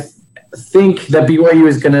 I think that BYU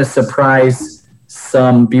is going to surprise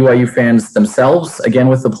some BYU fans themselves. Again,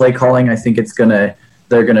 with the play calling, I think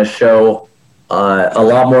they're going to show a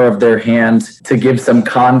lot more of their hand to give some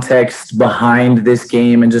context behind this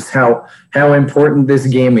game and just how important this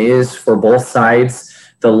game is for both sides.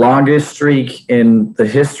 The longest streak in the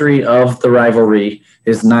history of the rivalry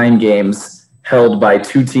is 9 games held by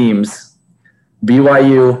 2 teams.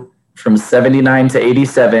 BYU from 79 to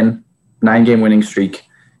 87, 9-game winning streak.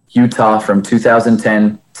 Utah from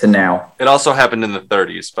 2010 to now. It also happened in the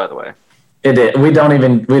 30s, by the way. It did. We don't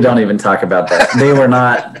even talk about that. They were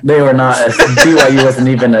not. BYU wasn't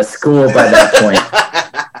even a school by that point.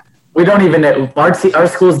 We don't even. Our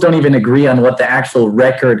schools don't even agree on what the actual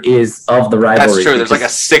record is of the rivalry. That's true. There's like a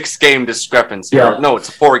 6-game discrepancy. Yeah. No, it's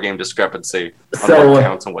a 4-game discrepancy on what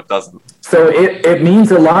counts and what doesn't. So it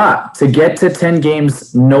means a lot to get to 10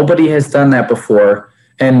 games. Nobody has done that before.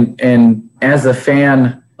 And as a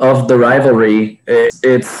fan of the rivalry,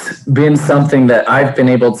 it's been something that I've been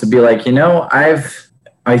able to be like,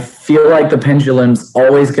 I feel like the pendulum's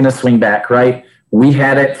always going to swing back, right? We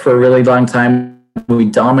had it for a really long time. We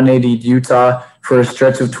dominated Utah for a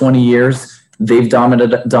stretch of 20 years. They've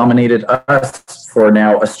dominated us for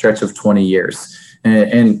now a stretch of 20 years.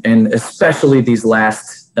 And especially these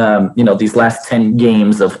last 10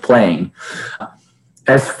 games of playing.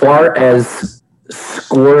 As far as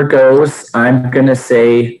score goes, I'm going to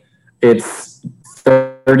say it's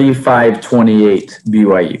 35-28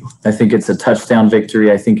 BYU. I think it's a touchdown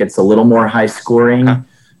victory. I think it's a little more high scoring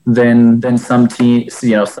than some teams,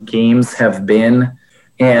 some games have been.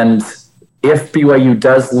 And if BYU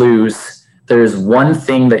does lose, there's one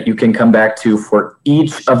thing that you can come back to for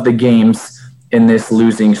each of the games in this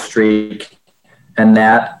losing streak, and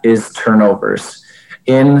that is turnovers.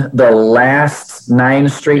 In the last 9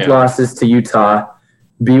 straight losses to Utah,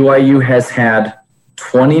 BYU has had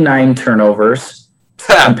 29 turnovers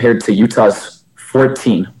compared to Utah's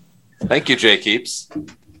 14. Thank you, Jay Keeps.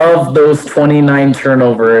 Of those 29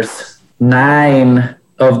 turnovers, 9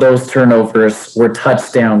 of those turnovers were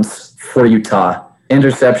touchdowns for Utah.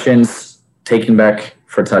 Interceptions taken back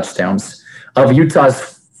for touchdowns. Of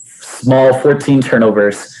Utah's small 14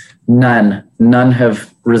 turnovers, none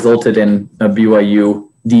have resulted in a BYU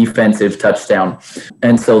defensive touchdown.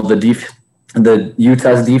 And so the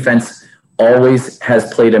Utah's defense always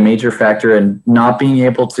has played a major factor, and not being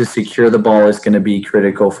able to secure the ball is going to be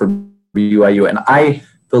critical for BYU. And I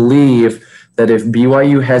believe that if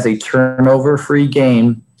BYU has a turnover-free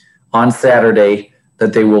game on Saturday,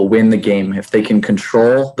 that they will win the game. If they can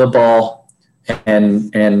control the ball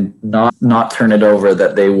and not turn it over,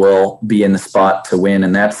 that they will be in the spot to win.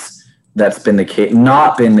 And that's been the case,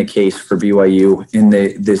 not been the case for BYU in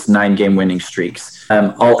this 9-game winning streaks.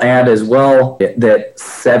 I'll add as well that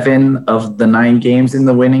 7 of the 9 games in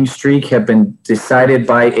the winning streak have been decided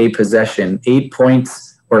by a possession, 8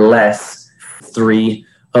 points or less. 3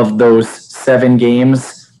 of those 7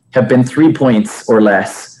 games have been 3 points or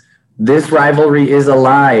less. This rivalry is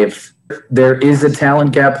alive. There is a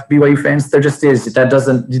talent gap, BYU fans. There just is. You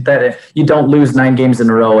don't lose 9 games in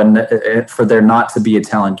a row and for there not to be a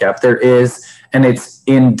talent gap. There is, and it's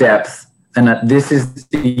in depth. And this is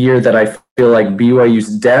the year that I feel like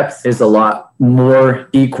BYU's depth is a lot more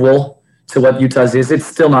equal to what Utah's is. It's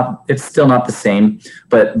still not the same,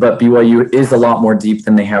 but BYU is a lot more deep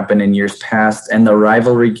than they have been in years past, and the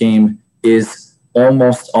rivalry game is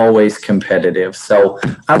almost always competitive. So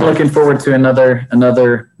I'm looking forward to another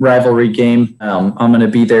rivalry game. I'm going to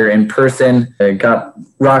be there in person. I got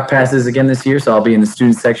rock passes again this year, so I'll be in the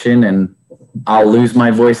student section and I'll lose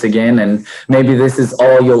my voice again, and maybe this is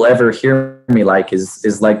all you'll ever hear me like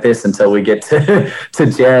is like this until we get to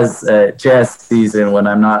jazz season, when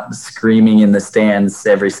I'm not screaming in the stands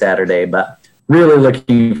every Saturday. But really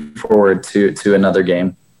looking forward to another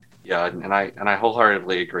game. Yeah, and I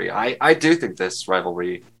wholeheartedly agree. I do think this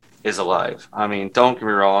rivalry is alive. I mean, don't get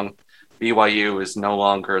me wrong, BYU is no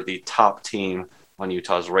longer the top team on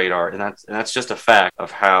Utah's radar, and that's just a fact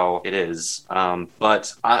of how it is.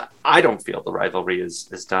 But I don't feel the rivalry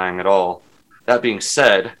is dying at all. That being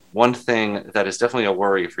said, one thing that is definitely a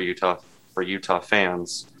worry for Utah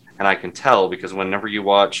fans, and I can tell because whenever you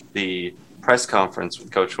watch the press conference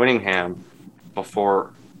with Coach Whittingham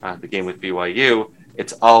before the game with BYU,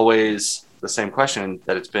 it's always the same question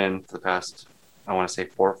that it's been for the past, I want to say,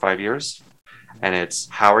 4 or 5 years. And it's,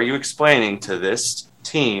 how are you explaining to this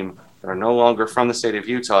team that are no longer from the state of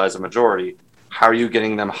Utah as a majority, how are you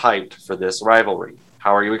getting them hyped for this rivalry?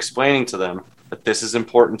 How are you explaining to them that this is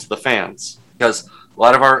important to the fans? Because a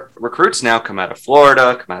lot of our recruits now come out of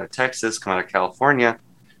Florida, come out of Texas, come out of California,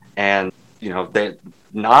 and they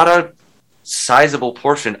not a sizable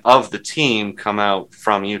portion of the team come out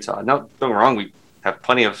from Utah. No, don't get me wrong, we have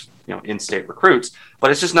plenty of in-state recruits, but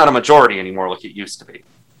it's just not a majority anymore like it used to be.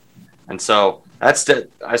 And so I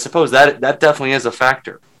suppose that definitely is a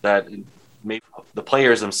factor, that maybe the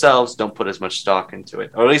players themselves don't put as much stock into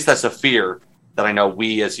it. Or at least that's a fear that I know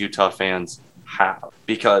we as Utah fans have,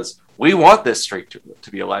 because we want this streak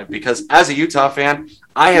to be alive. Because as a Utah fan,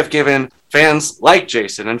 I have given fans like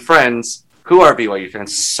Jason and friends who are BYU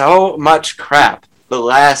fans so much crap the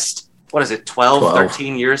last, 12,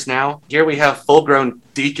 13 years now. Here we have full-grown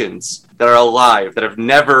deacons that are alive, that have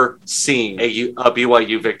never seen a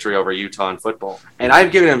BYU victory over Utah in football. And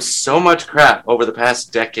I've given him so much crap over the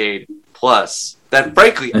past decade plus that,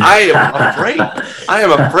 frankly, I am afraid. I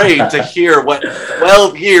am afraid to hear what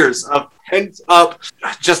 12 years of pent-up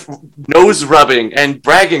just nose-rubbing and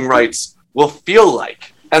bragging rights will feel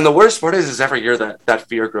like. And the worst part is every year that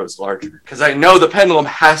fear grows larger. Because I know the pendulum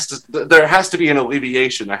there has to be an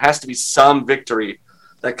alleviation. There has to be some victory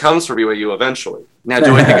that comes for BYU eventually. Now,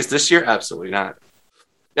 do I think it's this year? Absolutely not.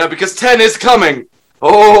 Yeah, because 10 is coming.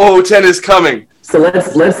 Oh, 10 is coming. So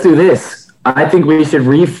let's do this. I think we should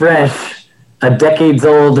refresh a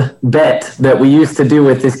decades-old bet that we used to do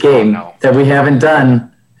with this game that we haven't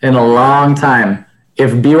done in a long time.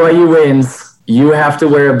 If BYU wins, you have to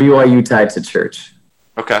wear a BYU tie to church.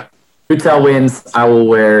 Okay. Utah wins, I will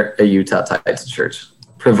wear a Utah tie to church,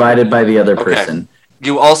 provided by the other person.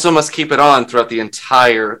 You also must keep it on throughout the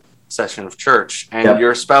entire session of church, and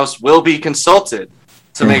your spouse will be consulted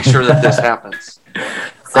to make sure that this happens.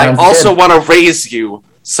 I also want to raise you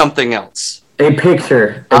something else. A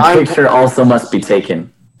picture. Picture also must be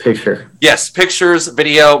taken. Picture. Yes, pictures,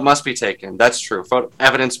 video must be taken. That's true.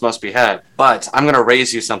 Evidence must be had. But I'm going to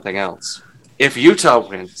raise you something else. If Utah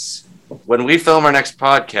wins, when we film our next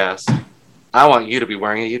podcast, I want you to be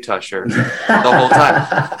wearing a Utah shirt the whole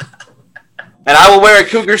time. And I will wear a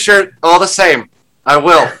Cougar shirt all the same. I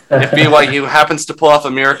will. If BYU happens to pull off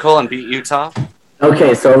a miracle and beat Utah.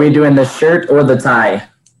 Okay, so are we doing the shirt or the tie?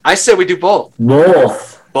 I say we do both.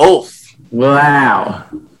 Both. Wow.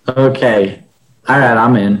 Okay. All right,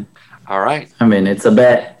 I'm in. All right. I'm in. It's a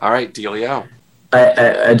bet. All right, dealio.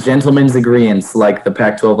 A gentleman's agreement, like the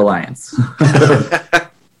Pac-12 Alliance.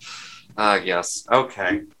 Yes.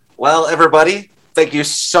 Okay. Well, everybody, thank you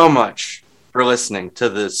so much for listening to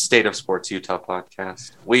the State of Sports Utah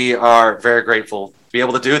podcast. We are very grateful to be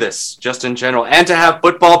able to do this, just in general, and to have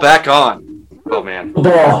football back on. Oh, man.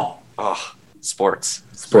 Football. Oh, sports.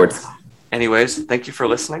 Anyways, thank you for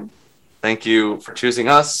listening. Thank you for choosing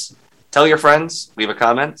us. Tell your friends, leave a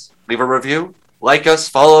comment, leave a review, like us,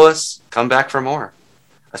 follow us, come back for more.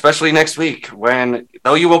 Especially next week when,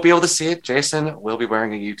 though you won't be able to see it, Jason will be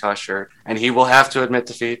wearing a Utah shirt, and he will have to admit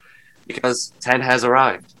defeat because 10 has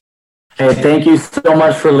arrived. Hey, thank you so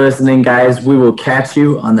much for listening, guys. We will catch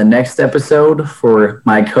you on the next episode. For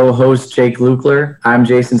my co-host, Jake Lukler, I'm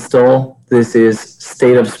Jason Stoll. This is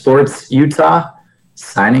State of Sports Utah,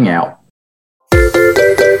 signing out.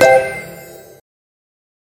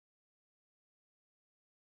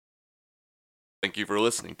 Thank you for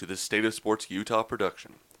listening to the State of Sports Utah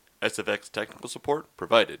production. SFX technical support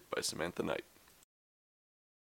provided by Samantha Knight.